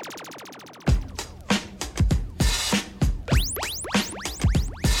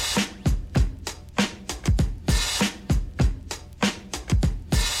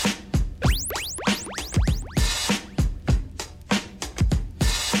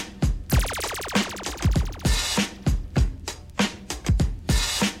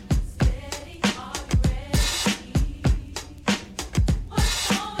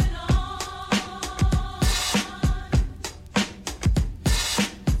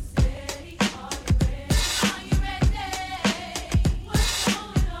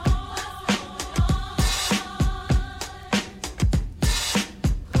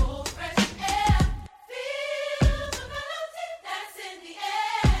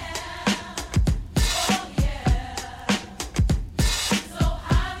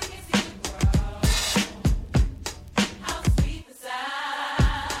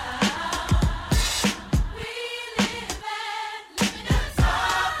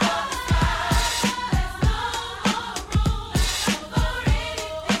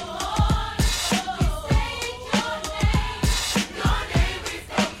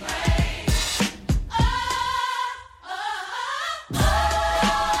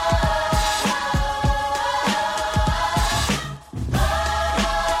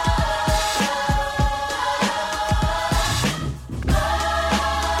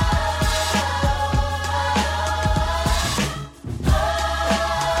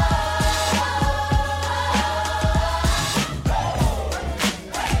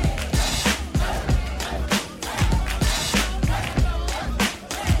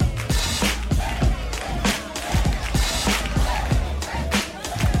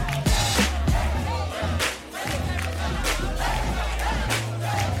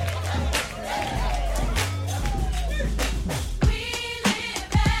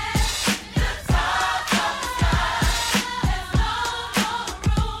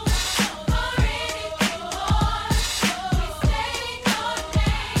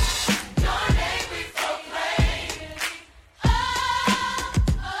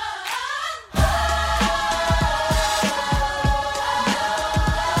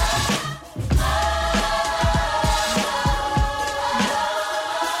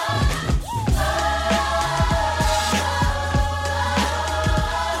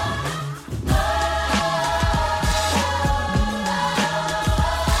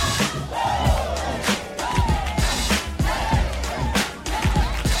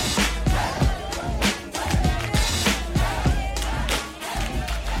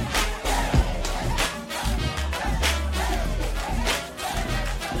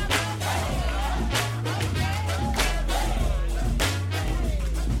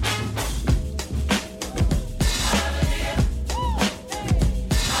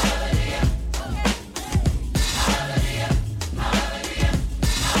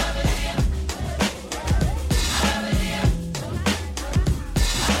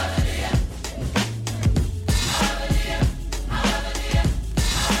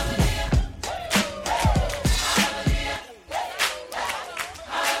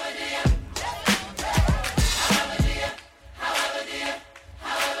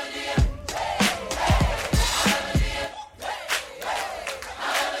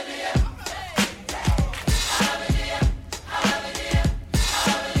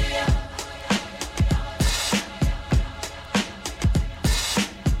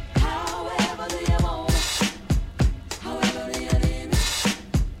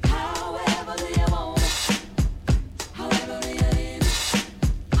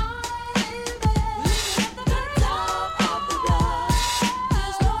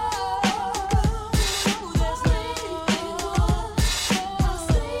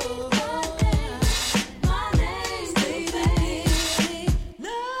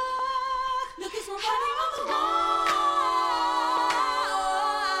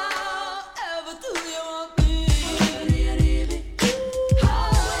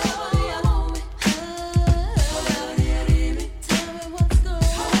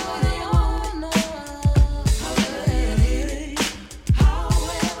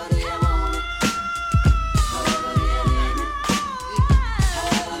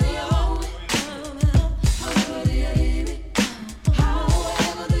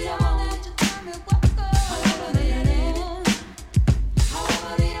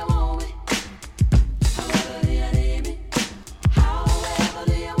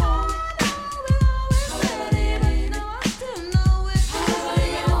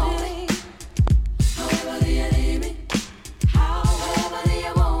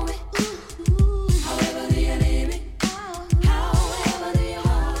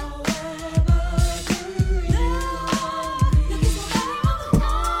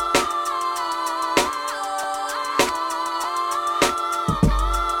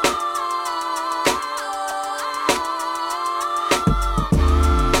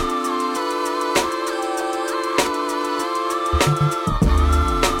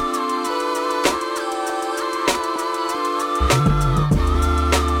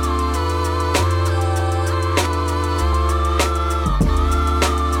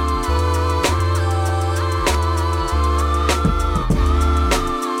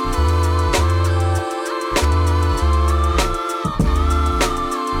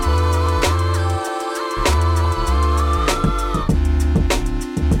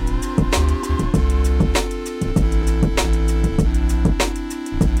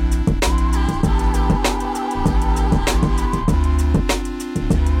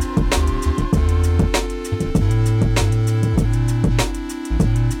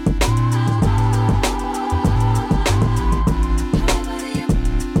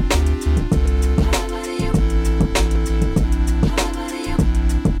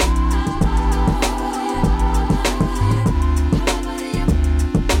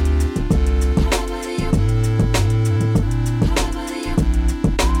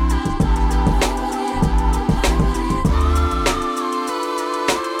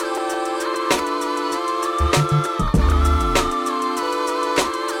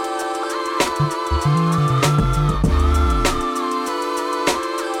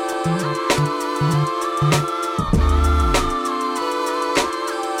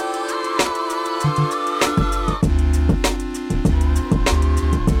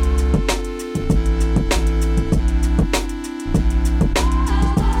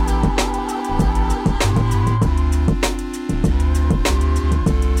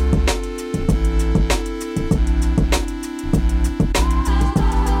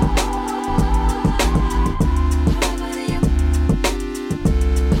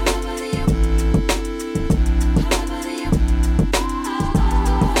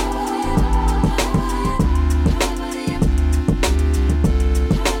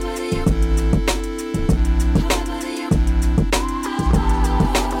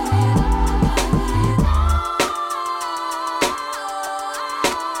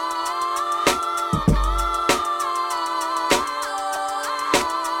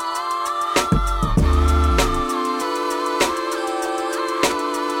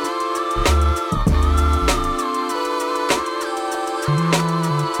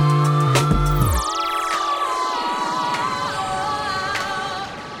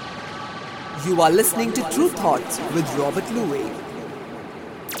 You are listening to True Thoughts with Robert Louis.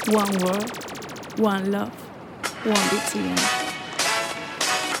 One world, one love, one BTN.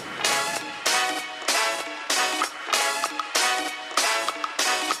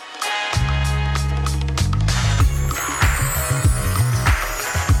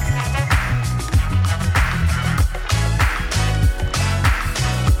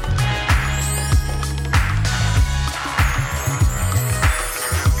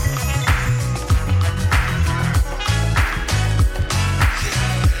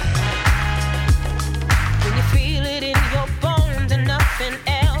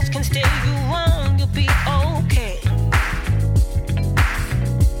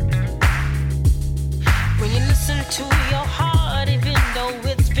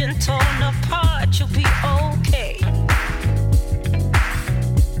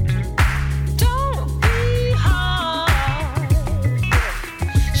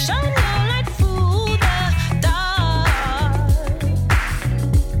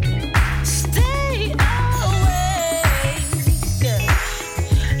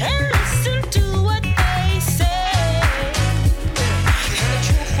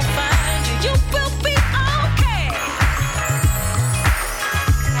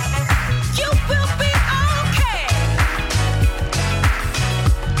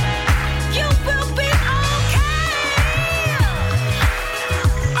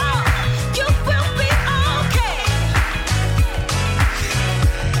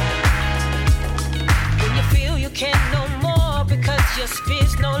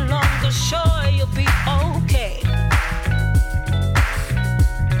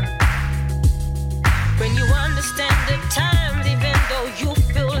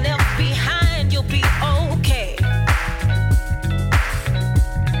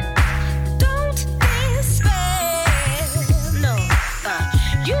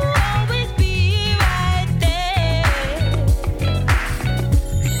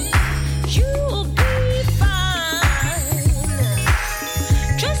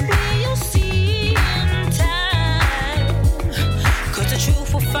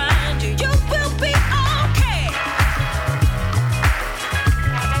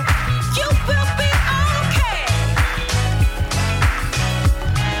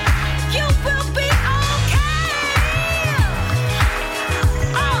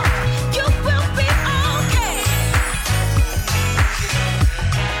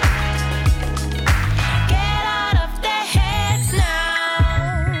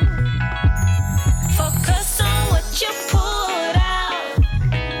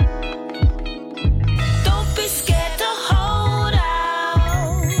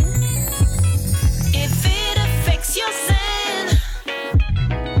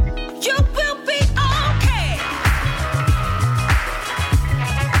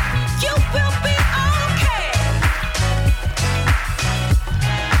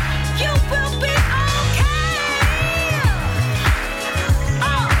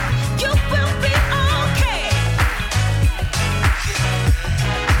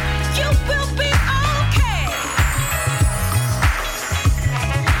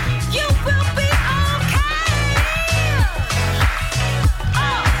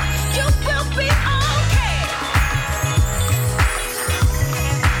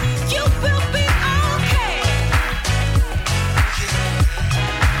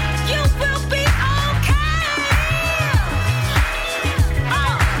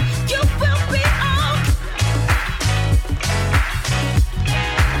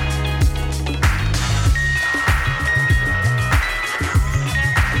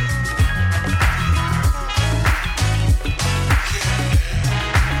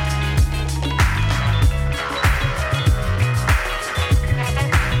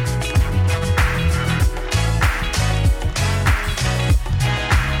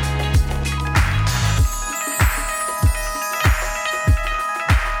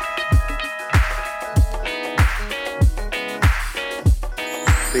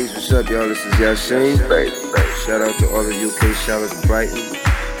 What's up, y'all? This is Yashane. Shout out to all the UK, shout out to Brighton.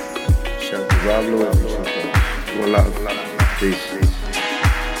 Shout out to Rob Louis. One love. Peace.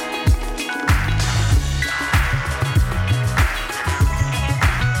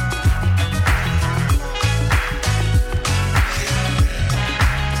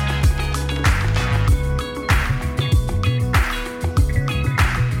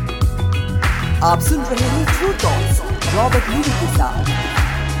 आप सुन रहे हैं true talks Robert Louis के साथ।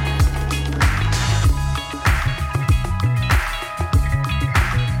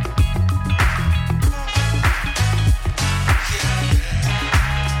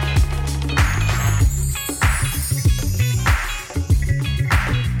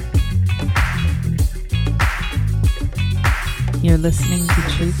 listening to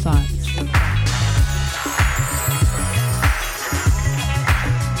True Thoughts.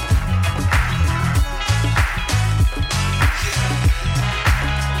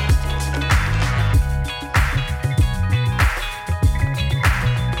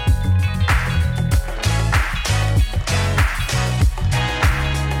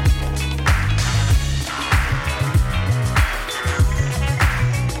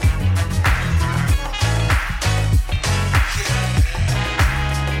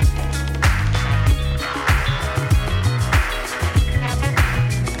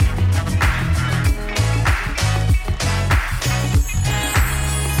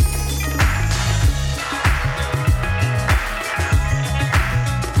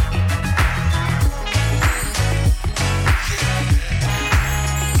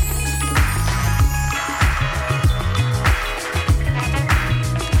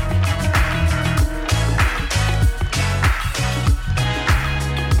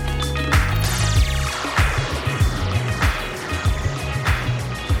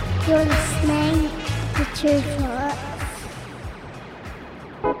 You're listening to True Thoughts.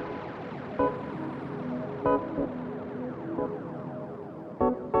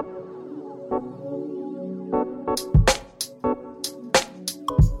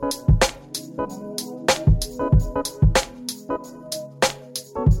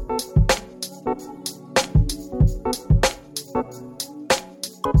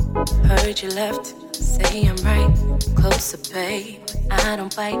 Heard you left, say I'm right, closer, babe. I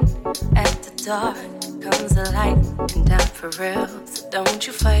don't bite at the dark, comes the light, and I'm for real, so don't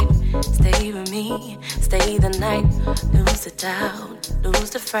you fight. Stay with me, stay the night, lose the doubt, lose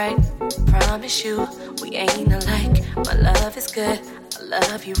the fright. Promise you, we ain't alike. My love is good, I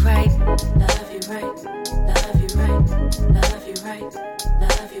love you right, love you right, love you right, love you right,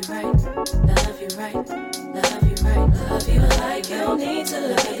 love you right, love you right, love you right, love you like you need to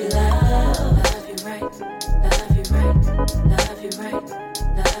love you love you right, love you right, love you right,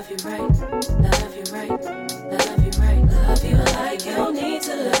 love you right, love you right, love you right, love you like you need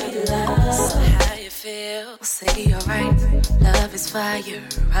to love you love. So how you feel? Say you're right. Love is fire,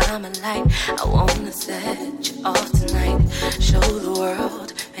 I'm a light. I wanna set you off tonight. Show the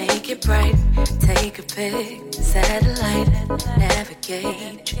world, make it bright. Take a pic, satellite.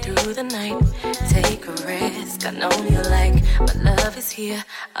 Navigate you through the night. Take a risk, I know you like. My love is here,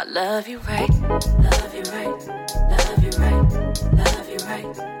 I love you right. Love you right, love you right, love you right,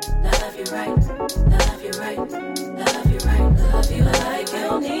 love you right, love you right, love you right, love you like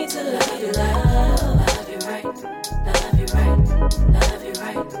you need to love you love. Love you right, love you right, love you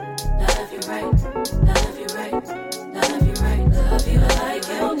right, love you right, love you right, love you right, love you like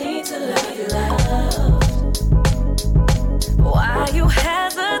you need to love you love. Why you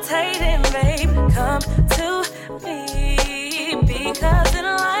hesitating, babe? Come to me, because in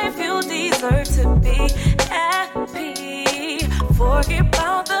life you deserve to be happy. Forget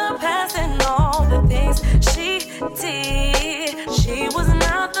about the past and all the things she did. She was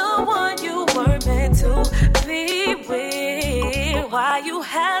not the one you were meant to be with. Why you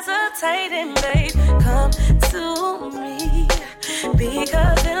hesitating, babe? Come to me,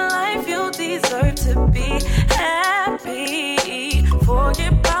 because in life you deserve to be happy.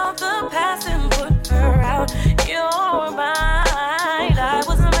 Forget about the past and put her out your mind. I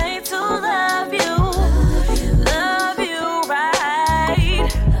was made to love you, love you right.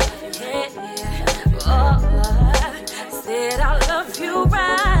 Yeah. Oh, said I love you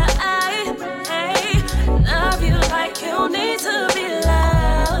right. Hey, love you like you need to be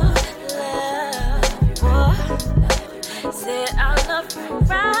loved. Oh, said I love you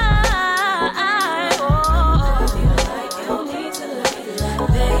right.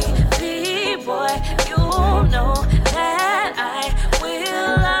 Know that I will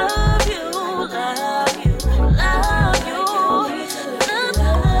love you, love you, love you, love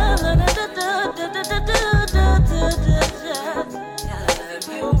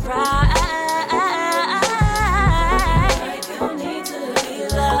you right. You need to be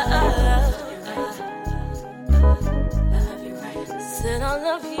loved. Said I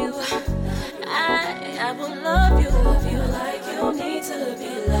love you. I will love you like you need to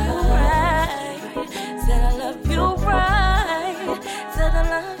be loved. Said I love you right. Said I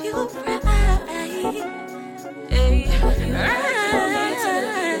love you right. Hey,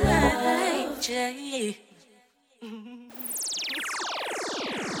 right, Jay.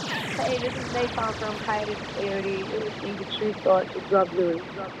 Hey, this is Nathan from Coyote Clarity. You're listening to True Thoughts with Rob Louis.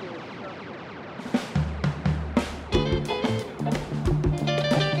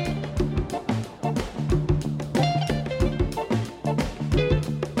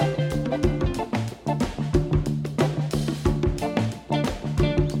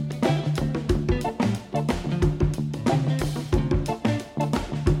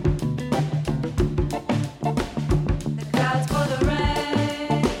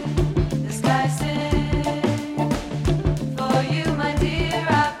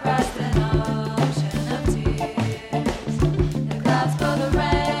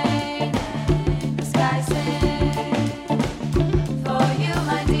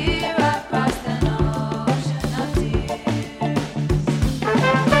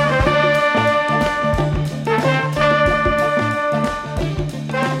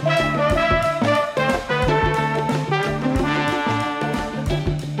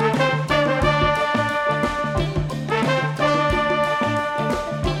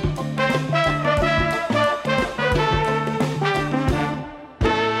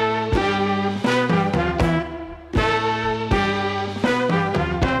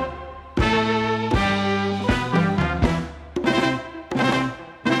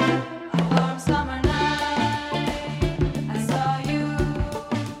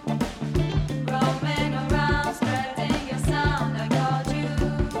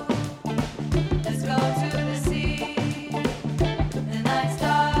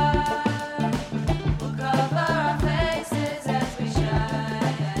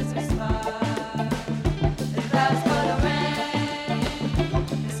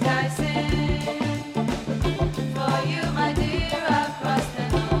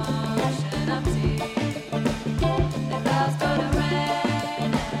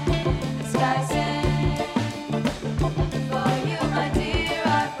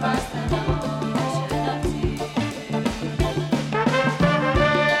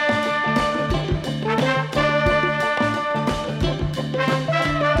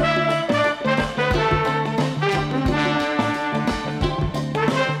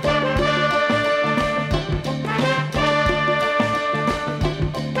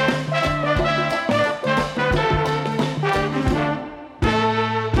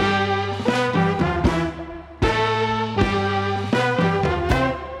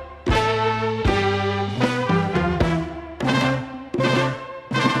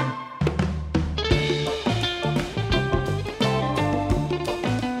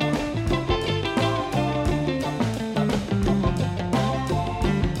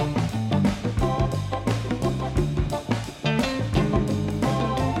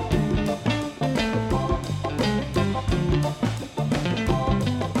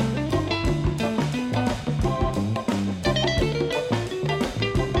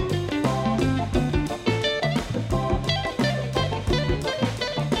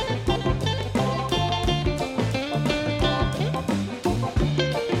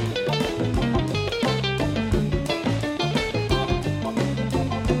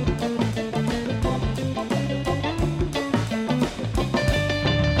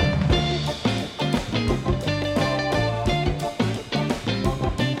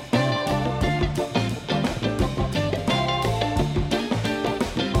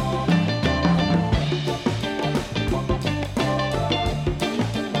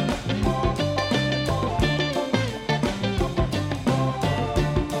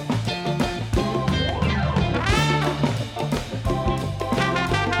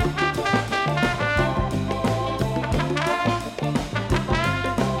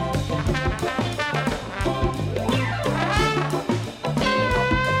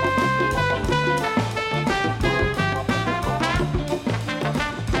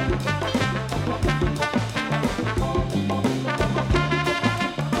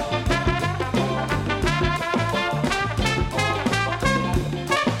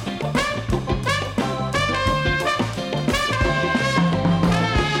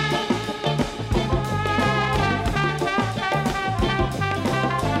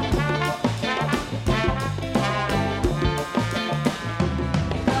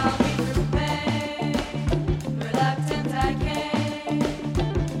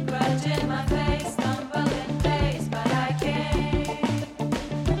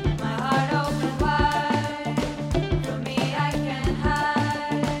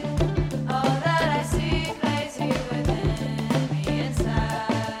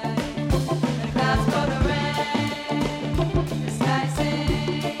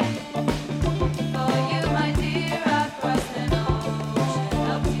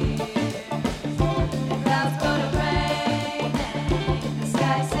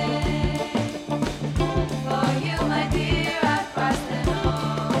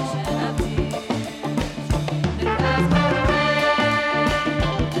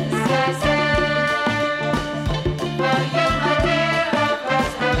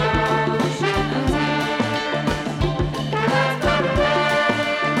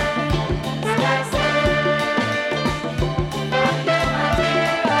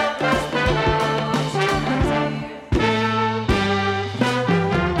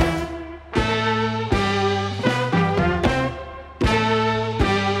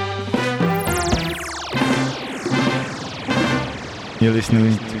 You're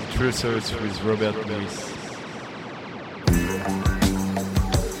listening to True Souls with Robert Lewis.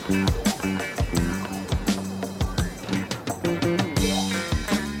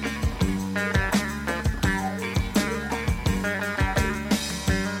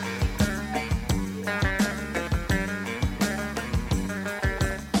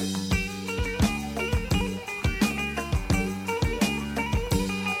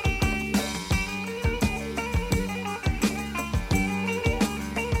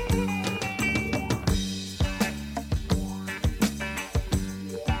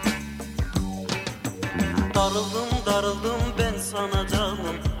 Darıldım ben sana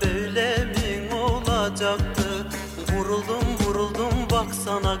canım, böyle mi olacaktı? Vuruldum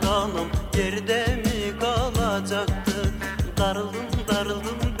baksana kanım, geride mi kalacaktı?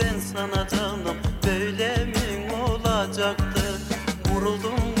 Darıldım ben sana canım, böyle mi olacaktı?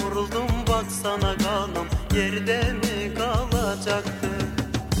 Vuruldum baksana kanım, geride mi kalacaktı?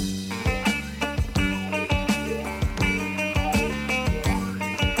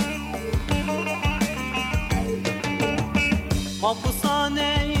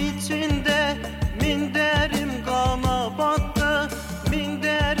 Hapishane içinde minderim kana battı,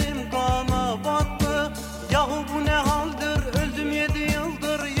 minderim kana battı. Yahu bu ne haldır, öldüm 7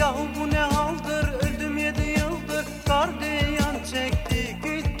 yıldır. Yahu bu ne haldır, öldüm 7 yıldır. Gardiyan çekti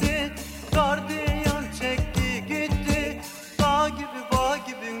gitti, gardiyan çekti gitti. Dağ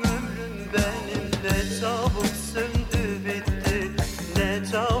gibi ömrüm benim, ne çabuk söndü bitti,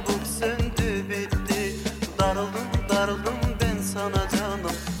 ne çabuk söndü bitti. Darıldım sana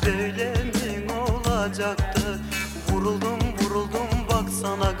canım, böyle mi olacaktı? Vuruldum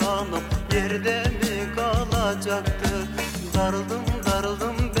baksana kanım, yerde mi kalacaktı?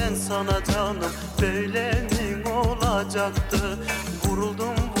 Darıldım ben sana canım, böyle mi olacaktı?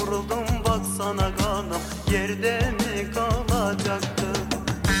 Vuruldum baksana kanım, yerde mi kalacaktı?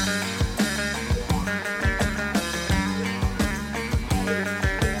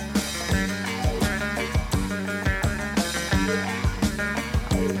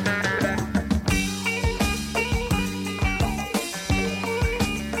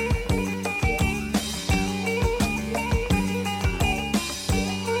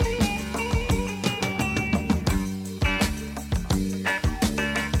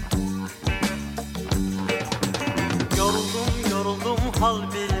 Hal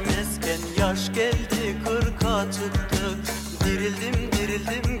bilmezken yaş geldi 40'a çıktı.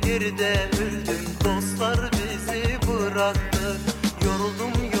 Dirildim geride öldüm, dostlar bizi bıraktı.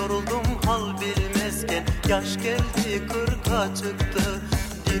 Yoruldum hal bilmezken yaş geldi 40'a çıktı.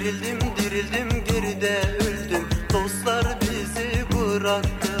 Dirildim geride öldüm, dostlar bizi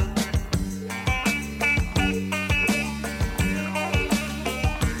bıraktı.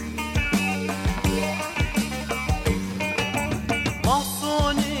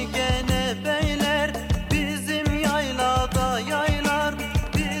 Mahsuni gene beyler, bizim yaylada yaylar,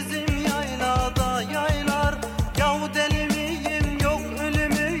 bizim yaylada yaylar. Yahu deli miyim yok ölü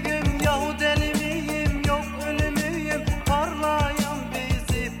müyüm, yahu deli miyim yok ölü müyüm? Parlayan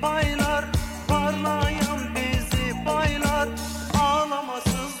bizi paylar, parlayan bizi paylar. Ağlama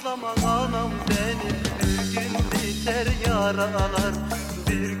sızlama anam benim, bir gün biter yaralar,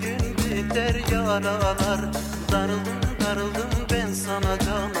 bir gün biter yaralar. Darıldım ben sana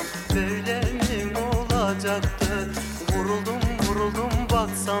canım, böyle mi olacaktı? Vuruldum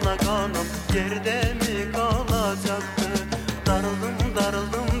baksana kanım, yerde mi kalacaktı?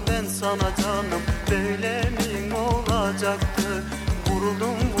 Darıldım ben sana canım, böyle mi olacaktı?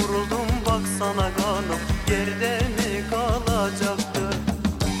 Vuruldum baksana kanım, yerde mi kalacaktı?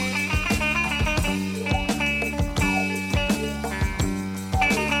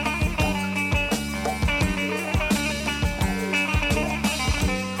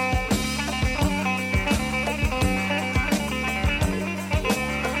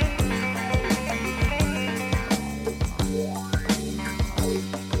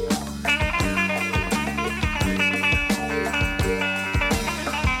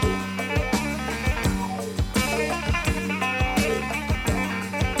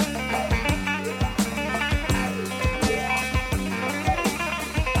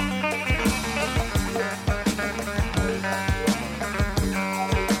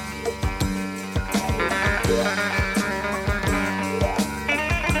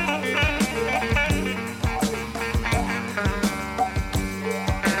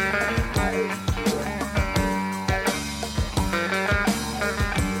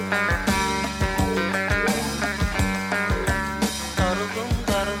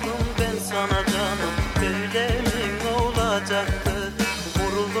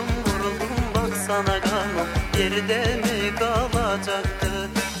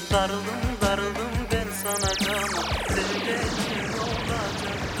 Darıldım darıldım ben sana canım. Senin de için olacak.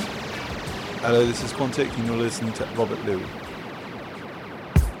 Hello, this is Quantic and you're listening to Robert Louis.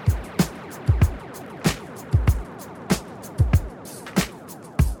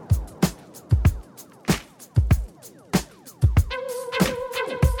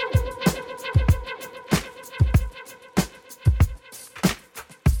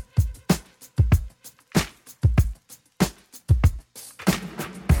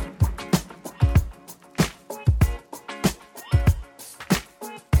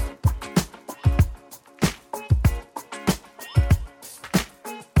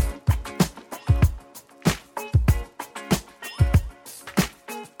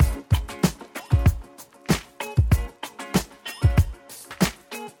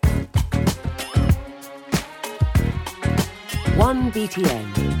 BTN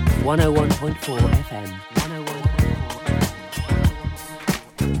 101.4 FM.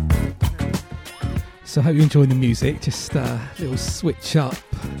 101.4. So I hope you're enjoying the music. Just a little switch up.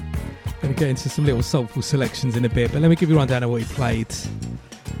 Going to get into some little soulful selections in a bit, but let me give you a rundown of what we played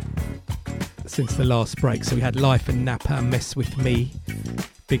since the last break. So we had Life and Napa, Mess With Me.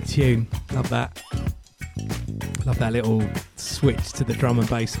 Big tune. Love that. Love that little switch to the drum and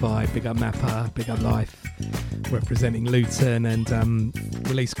bass vibe. Big up Napa, big up Life. Representing Luton, and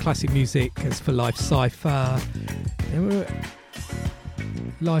released classic music as For Life Cypher.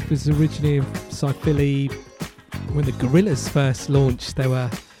 Life was originally in Philly. When the Gorillaz first launched, they were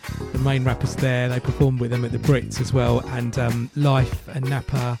the main rappers there. They performed with them at the Brits as well. And Life and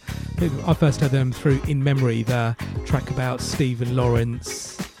Napa, I first heard them through In Memory, the track about Stephen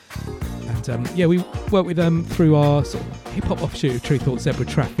Lawrence. And we worked with them through our sort of hip-hop offshoot of True Thought, Zebra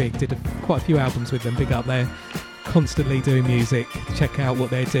Traffic. Did quite a few albums with them. Big up, they're constantly doing music. Check out what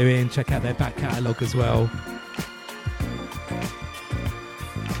they're doing. Check out their back catalogue as well.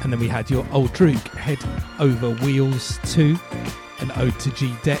 And then we had your Old Droog, Head Over Wheels 2, an ode to G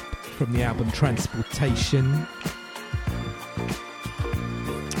Depp from the album Transportation.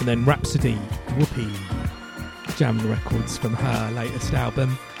 And then Rhapsody, Whoopi, Jam Records from her latest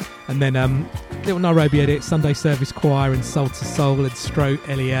album. And then little Nairobi edit, Sunday Service Choir and Soul to Soul and Stro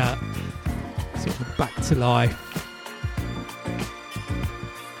Elliott, sort of back to life.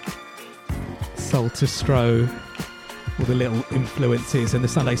 Soul to Stro, all the little influences, and the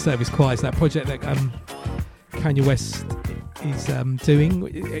Sunday Service Choir is that project that Kanye West is doing.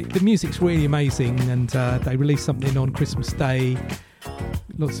 The music's really amazing, and they released something on Christmas Day.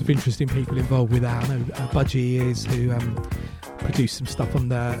 Lots of interesting people involved with that. I know Budgie is, who produced some stuff on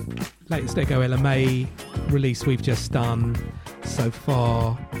the latest Ego LMA release we've just done so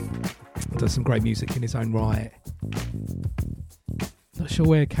far. Does some great music in his own right. Not sure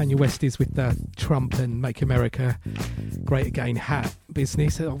where Kanye West is with the Trump and Make America Great Again hat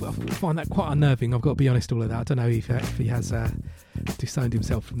business. I find that quite unnerving, I've got to be honest, all of that. I don't know if he has disowned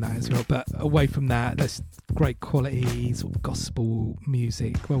himself from that as well. But away from that, that's great quality sort of gospel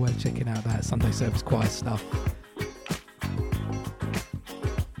music. Well worth checking out that Sunday Service Choir stuff.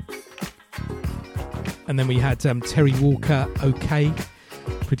 And then we had Terry Walker, OK,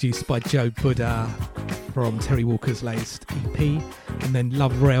 produced by Joe Buddha from Terry Walker's latest EP. And then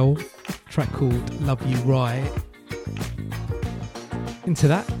Love Rel, track called Love You Right. Into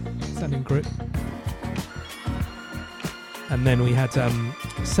that, sounding grip. And then we had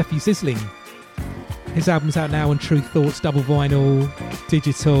Sephi Zisling. His album's out now on True Thoughts, double vinyl,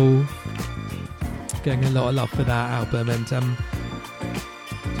 digital. Getting a lot of love for that album, and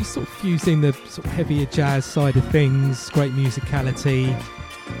just sort of fusing the sort of heavier jazz side of things, great musicality.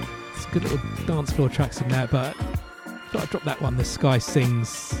 It's good little dance floor tracks in that, but I thought I'd drop that one, The Sky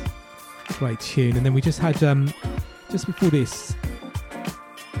Sings. Great tune. And then we just had, just before this,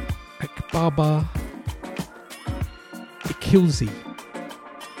 Akbaba Ikilzi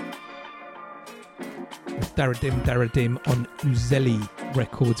with Daradim on Uzeli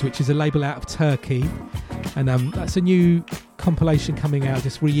Records, which is a label out of Turkey. And that's a new compilation coming out,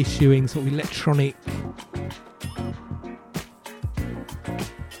 just reissuing sort of electronic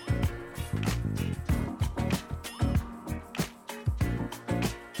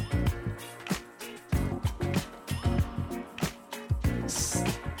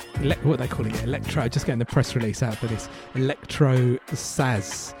what are they calling it? Electro, just getting the press release out for this. Electro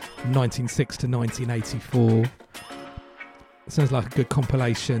Saz from 1906 to 1984. Sounds like a good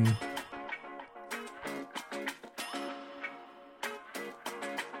compilation.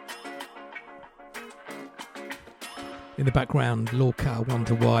 In the background, Lorca,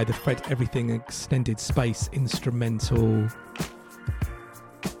 Wonder Why, the Fred Everything Extended Space instrumental.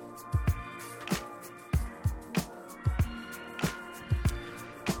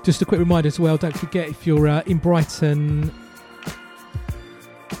 Just a quick reminder as well, don't forget if you're in Brighton,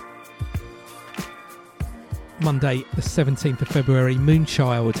 Monday the 17th of February,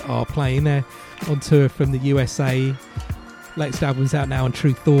 Moonchild are playing. There on tour from the USA. Latest album's out now on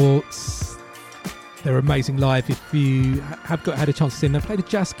True Thoughts. They're amazing live. If you have had a chance to see them, they played a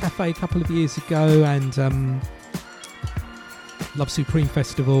Jazz Cafe a couple of years ago, and Love Supreme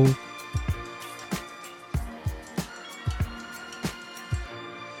Festival.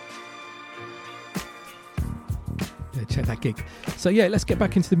 Yeah, check that gig. So yeah, let's get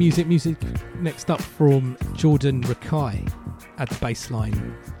back into the music. Music next up from Jordan Rakai at the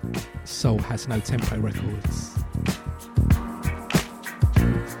bassline. Soul Has No Tempo Records.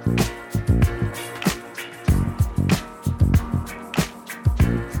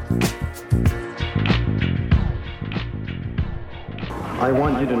 I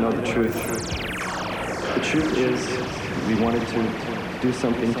want you to know the truth. The truth is, we wanted to do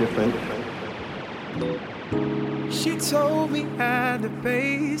something different. She told me at the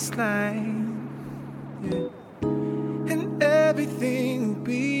baseline, yeah, and everything will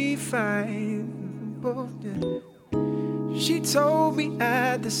be fine. Oh, yeah. She told me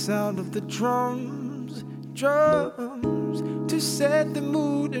at the sound of the drums, to set the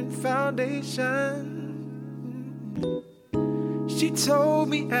mood and foundation. She told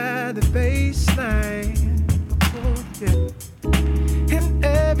me at the baseline, oh, yeah, and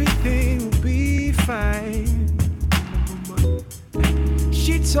everything will be fine.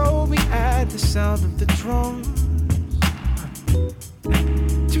 She told me at the sound of the drums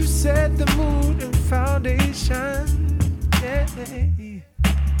to set the mood and foundation. Yeah.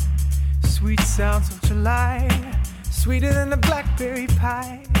 Sweet sounds of July, sweeter than the blackberry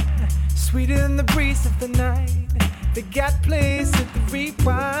pie, sweeter than the breeze of the night. They got place at the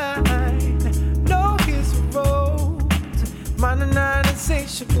rewind. No, here's a road, mine and nine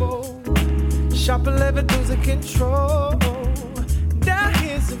insatiable. Sharp 11 losing control. Now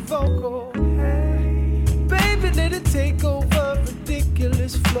here's a vocal. Hey, baby, let it take over.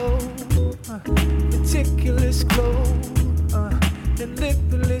 Ridiculous flow, meticulous glow,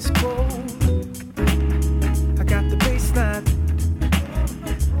 deliberate glow. I got the bass line,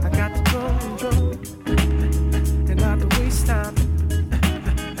 I got the drum. Not to waste time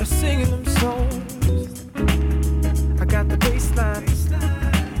singing them songs. I got the bass line,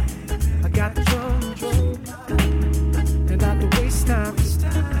 I got the drum, and not to waste time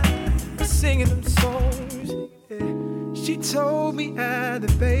singing them songs. Yeah. She told me at the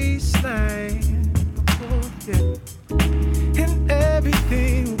bass line, oh, yeah, and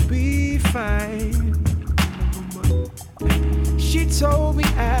everything will be fine. She told me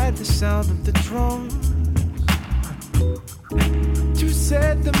at the sound of the drum to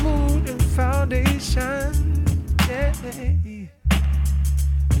set the mood and foundation. Yeah.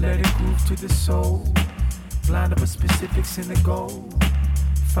 Let it groove to the soul. Blind up with specifics in the goal.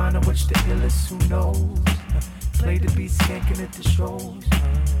 Find out which the illest, who knows. Play the beat, skanking at the shows.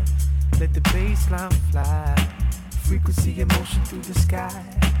 Let the bass line fly. Frequency and motion through the sky.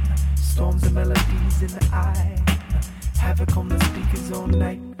 Storms and melodies in the eye. Havoc on the speakers all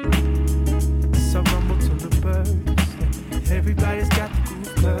night. So rumble to the birds. Everybody's got the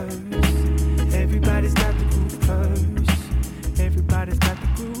groove curse. Everybody's got the groove curse. Everybody's got the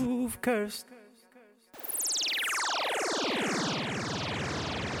groove curse.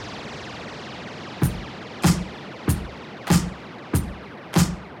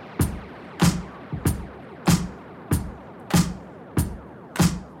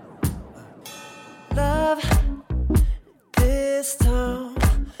 Love this town,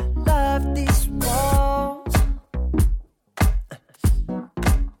 love these walls,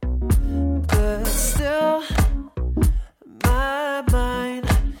 but still my mind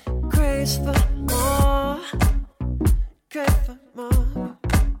craves for more, crave for more.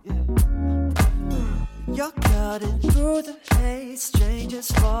 Yeah. You're cutting through the haze,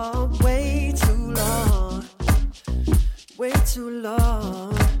 strangers for way too long, way too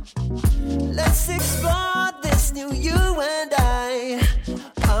long. Let's explore this new you and I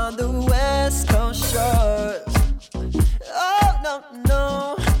on the West Coast shores. Oh, no,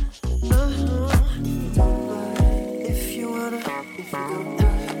 no, no. If you wanna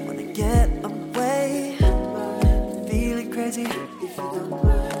get away, feeling crazy,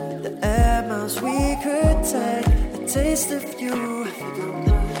 the air miles we could take, a taste of you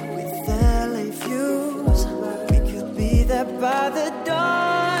with LA views. We could be there by the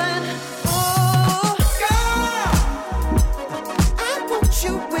dawn.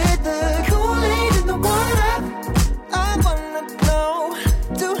 You with the Kool-Aid in the water. I wanna know,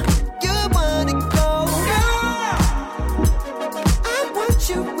 do you wanna go? Girl, I want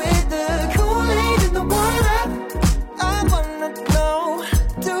want you with the Kool-Aid in the water. I wanna know,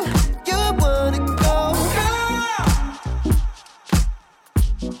 do you wanna go?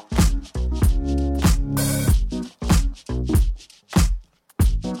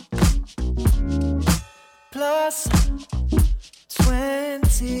 Plus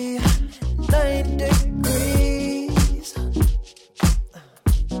 29 degrees.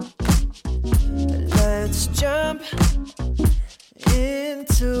 Let's jump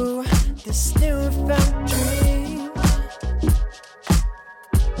into this newfound dream.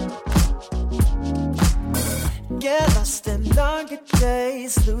 Get lost in longer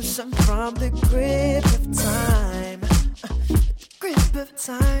days, loosen from the grip of time. Grip of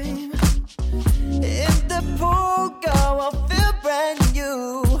time. In the pool, go, I'll feel brand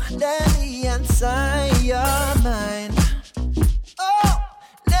new. Let me inside your mind. Oh,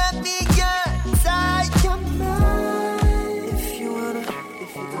 let me get inside your mind. If you wanna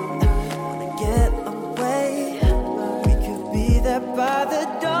get away, we could be there by the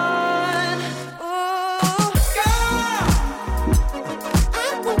dawn. Ooh, girl, I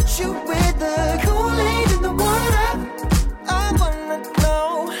want you with the Kool-Aid in the water. I wanna know,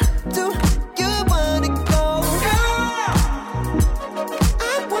 do you wanna go? Girl, I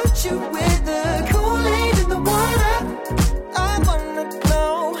want you with the Kool-Aid in the water. I wanna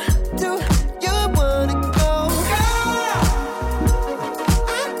know, do you wanna go? Girl, I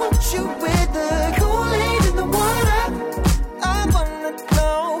want you with the Kool-Aid in the water. I wanna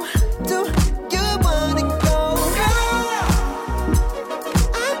know, do you wanna go? Girl,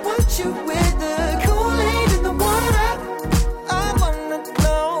 I want you with the Kool-Aid in the water. I wanna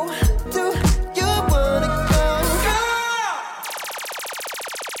know, do you wanna go? Girl.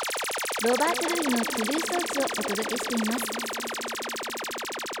 ロバート・ルーのクルーソーツをお届けしています。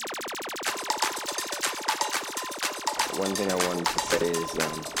 One thing I wanted to say is,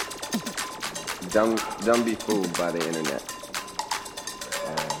 don't be fooled by the internet.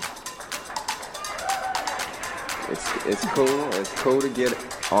 It's cool. It's cool to get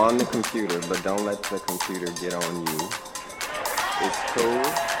on the computer, but don't let the computer get on you. It's cool.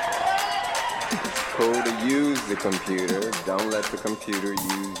 It's cool to use the computer. Don't let the computer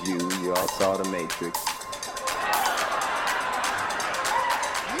use you. You all saw The Matrix.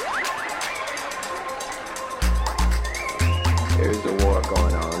 There's a war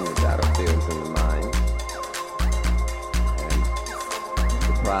going on, the battlefields in the mind. And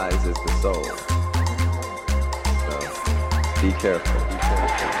the prize is the soul. So be careful. Be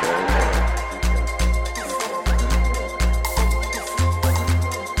careful. Very careful.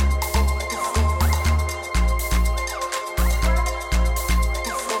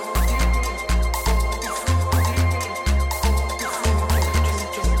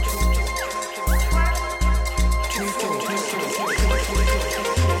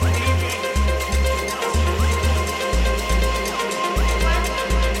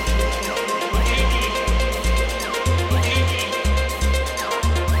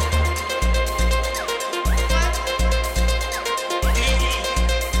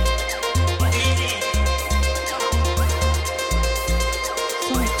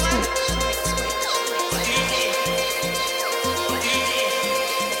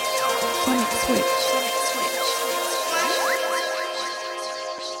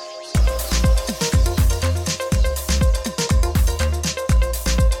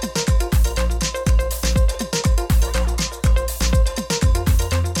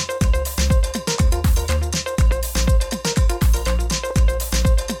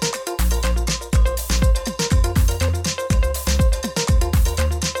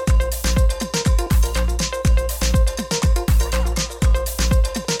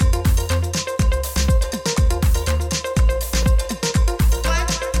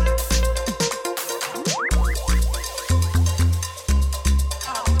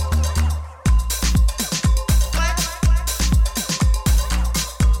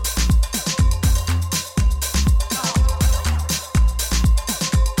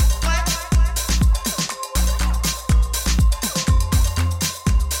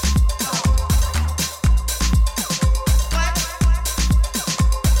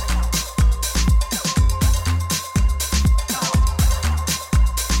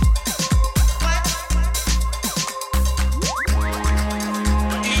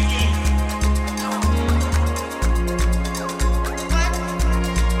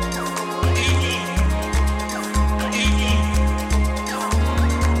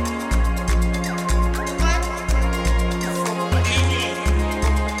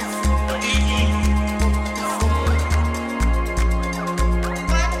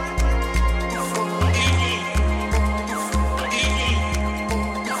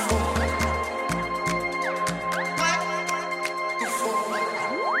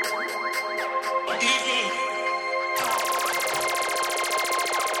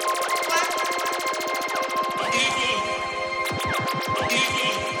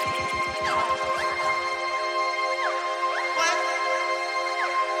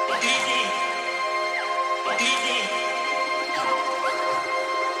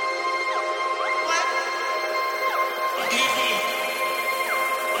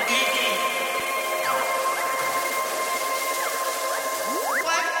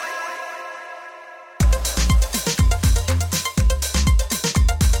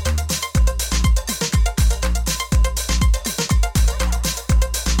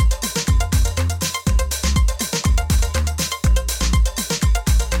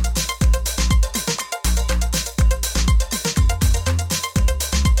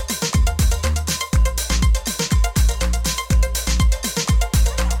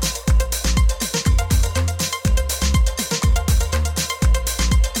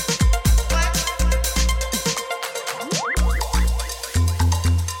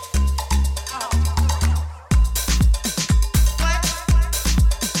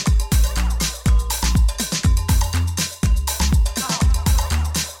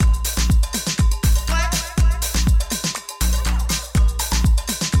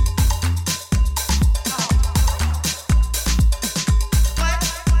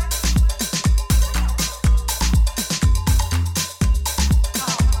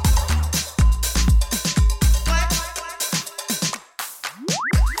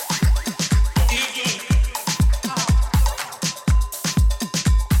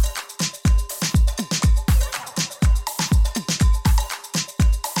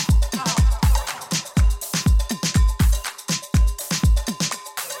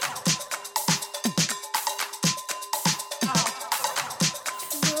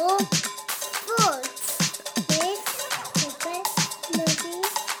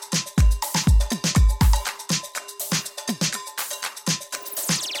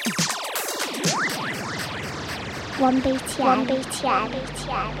 Give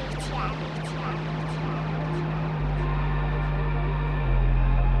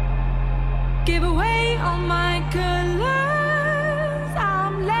away all my colors,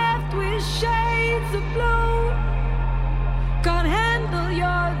 I'm left with shades of blue. Can't handle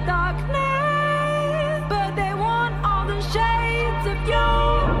your darkness, but they want all the shades of you.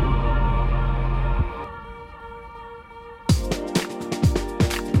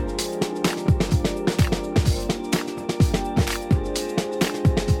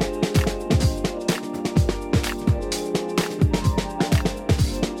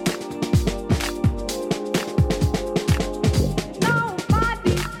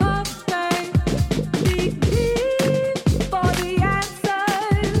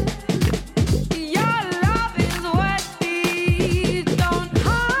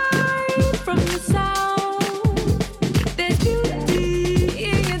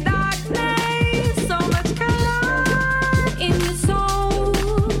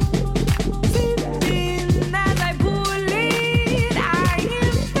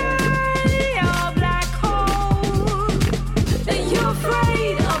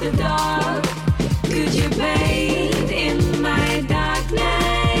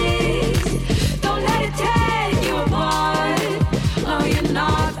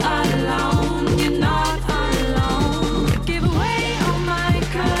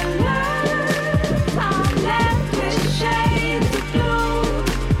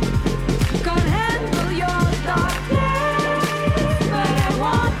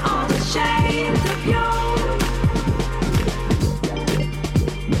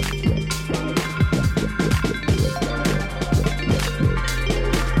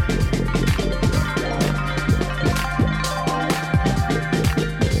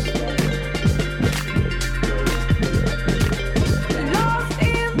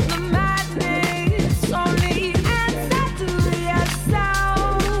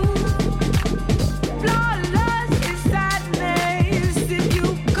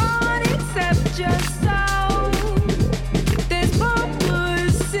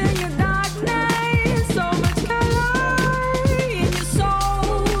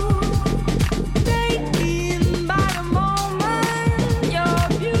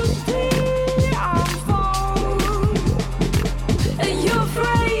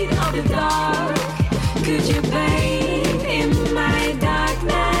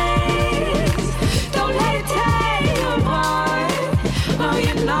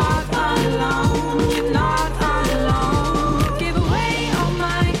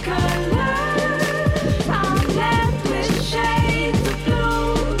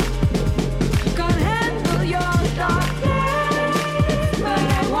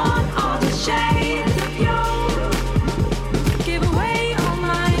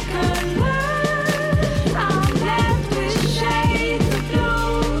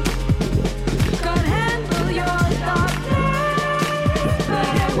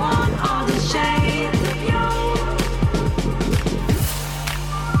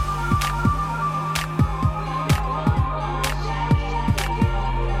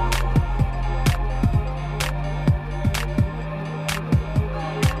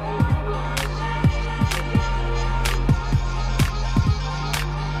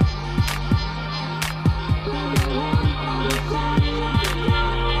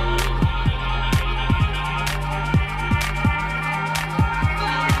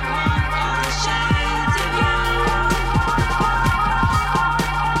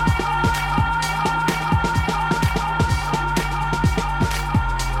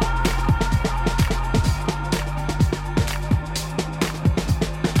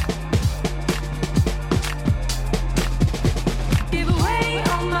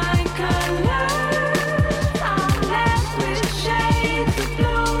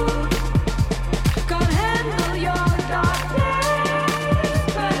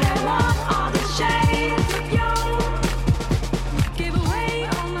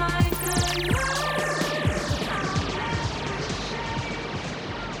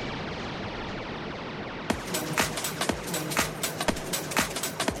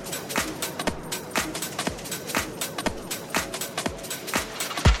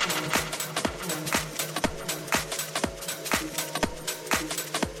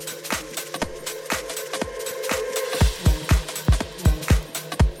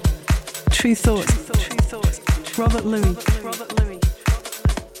 True Thoughts. Robert Louis.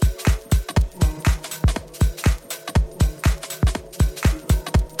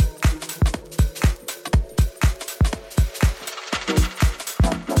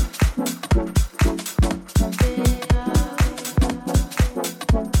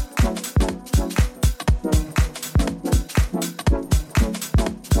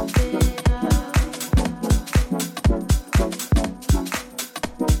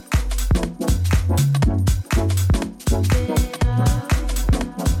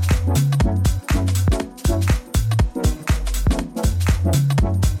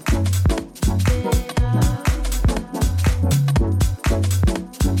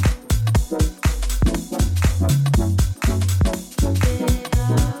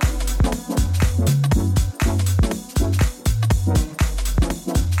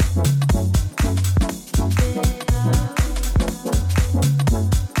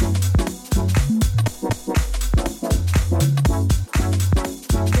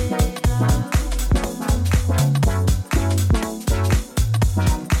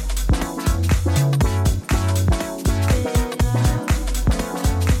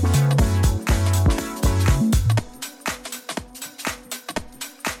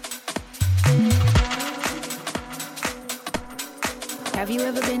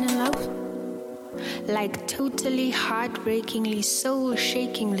 ever been in love? Like totally, heartbreakingly,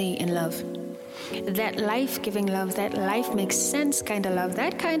 soul-shakingly in love. That life-giving love, that life makes sense kind of love,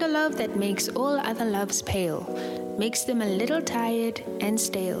 that kind of love that makes all other loves pale, makes them a little tired and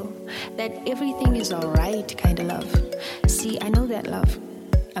stale, that everything is alright kind of love. See, I know that love.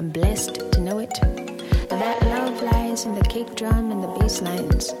 I'm blessed to know it. That love lies in the kick drum and the bass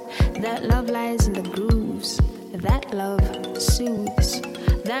lines. That love lies in the grooves. That love soothes.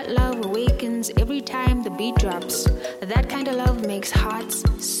 That love awakens every time the beat drops. That kind of love makes hearts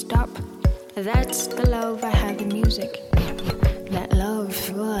stop. That's the love I have in music. That love,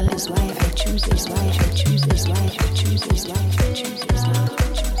 well, is why I choose this, why I choose this, why I choose this, why I choose this, why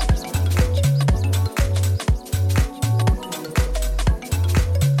I choose this.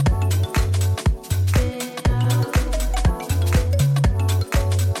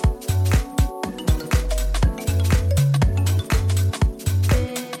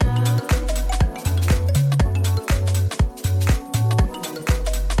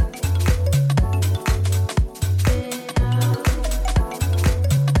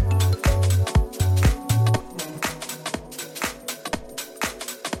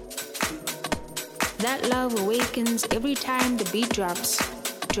 Every time the beat drops,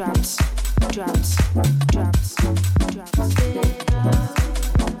 drops, drops, drops, drops.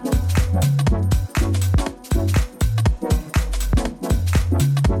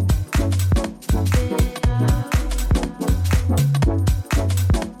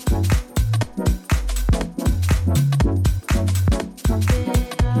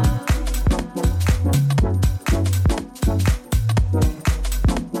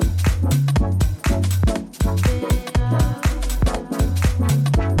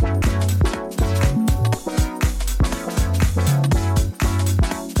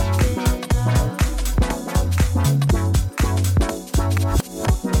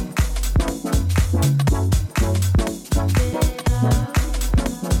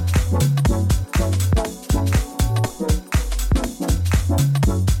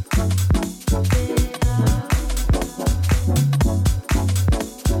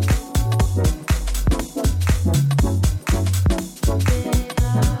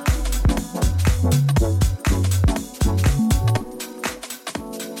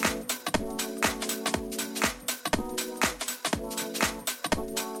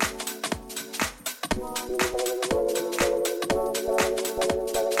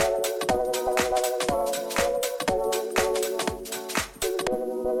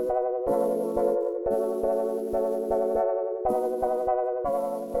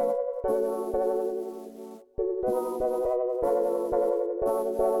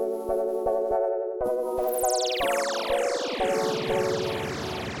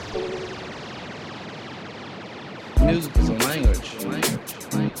 Music is a language.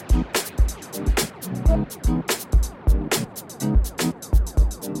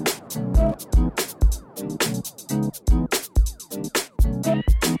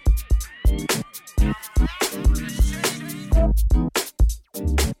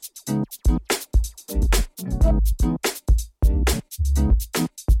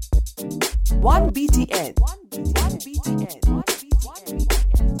 One BTN.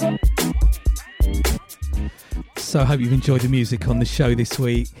 So I hope you've enjoyed the music on the show this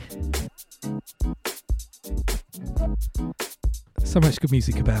week. So much good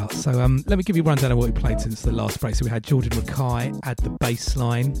music about. So let me give you a rundown of what we played since the last break. So we had Jordan Rakai, Add the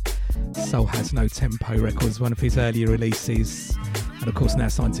Bassline, Soul Has No Tempo Records, one of his earlier releases, and of course now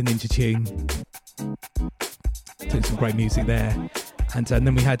signed to Ninja Tune, doing some great music there. And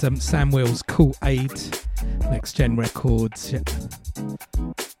then we had Sam Wills, Cool Aid, Next Gen Records. Yeah.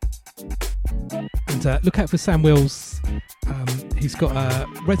 And look out for Sam Wills. He's got a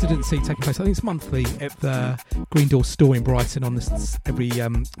residency taking place, I think it's monthly, at the Green Door store in Brighton on every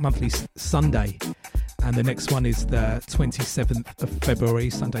monthly Sunday. And the next one is the 27th of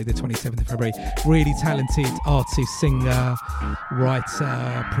February, Sunday the 27th of February. Really talented artist, singer,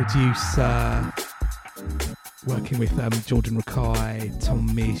 writer, producer, working with Jordan Rakai, Tom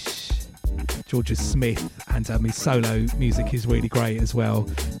Misch, Georgia Smith, and his solo music is really great as well.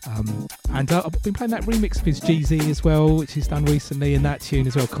 And I've been playing that remix of his Jeezy as well, which he's done recently, and that tune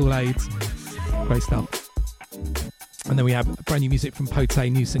as well, Kool Aid. Great stuff. And then we have brand new music from Pote,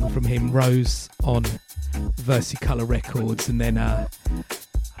 new single from him, Rose, on Versicolor Records. And then I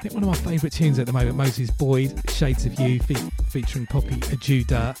think one of my favourite tunes at the moment, Moses Boyd, Shades of You, featuring Poppy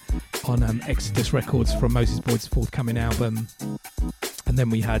Ajuda on Exodus Records from Moses Boyd's forthcoming album. And then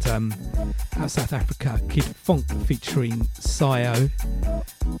we had out of South Africa, Kid Funk featuring Sio,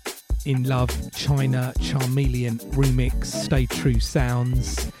 In Love, China Charmeleon remix, Stay True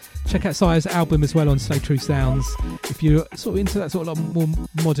Sounds. Check out Sire's album as well on Stay True Sounds. If you're sort of into that sort of more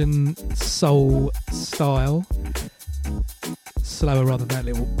modern soul style, slower rather than that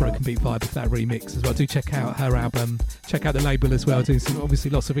little broken beat vibe of that remix as well, do check out her album. Check out the label as well, doing some obviously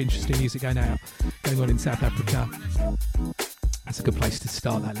lots of interesting music going on in South Africa. That's a good place to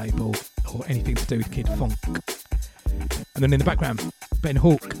start, that label, or anything to do with Kid Funk. And then in the background, Ben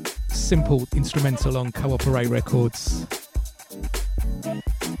Hawk, simple instrumental on Cooperate Records.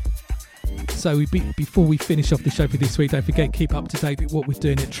 So before we finish off the show for this week, don't forget, keep up to date with what we're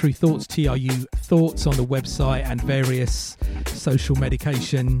doing at True Thoughts, TRU Thoughts, on the website and various social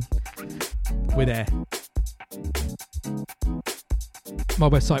medication. We're there. My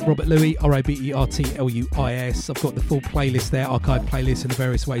website, Robert Louis, RobertLuis. I've got the full playlist there, archive playlist, and the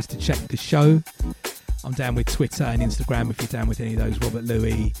various ways to check the show. I'm down with Twitter and Instagram if you're down with any of those, Robert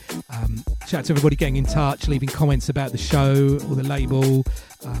Louis. Shout out to everybody getting in touch, leaving comments about the show or the label.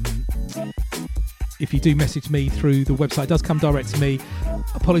 If you do message me through the website, it does come direct to me.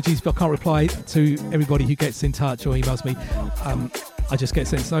 Apologies if I can't reply to everybody who gets in touch or emails me. I just get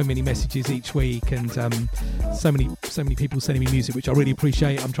sent so many messages each week, and so many people sending me music, which I really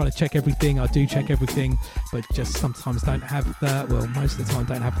appreciate. I'm trying to check everything. I do check everything, but just sometimes most of the time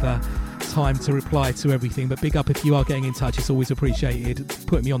don't have the time to reply to everything. But big up if you are getting in touch. It's always appreciated.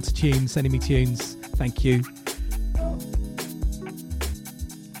 Putting me onto tunes, sending me tunes. Thank you.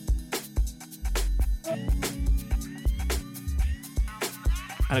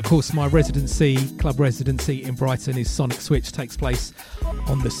 And of course, my club residency in Brighton is Sonic Switch. Takes place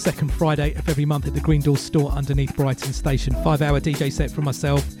on the second Friday of every month at the Green Door store underneath Brighton Station. 5-hour DJ set from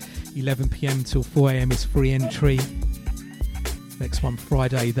myself. 11 p.m. till 4 a.m. is free entry. Next one,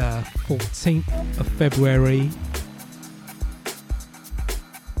 Friday the 14th of February.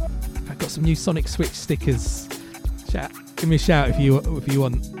 I've got some new Sonic Switch stickers. Give me a shout if you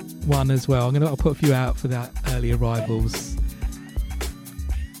want one as well. I'll put a few out for that early arrivals.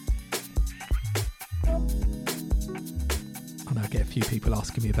 Get a few people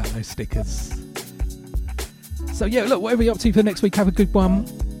asking me about those stickers. So yeah, look, whatever you're up to for next week, have a good one.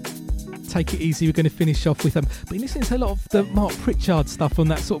 Take it easy. We're going to finish off with been listening to a lot of the Mark Pritchard stuff on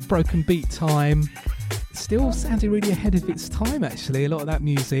that sort of broken beat time. Still sounding really ahead of its time, actually, a lot of that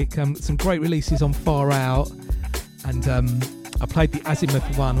music. Some great releases on Far Out, and I played the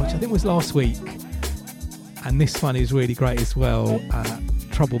Azimuth one, which I think was last week, and this one is really great as well.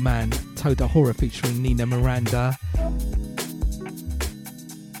 Trouble Man, Toda Horror featuring Nina Miranda.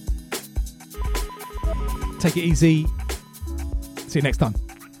 Take it easy. See you next time.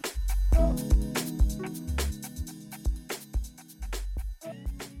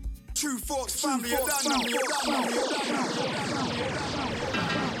 True Thoughts family,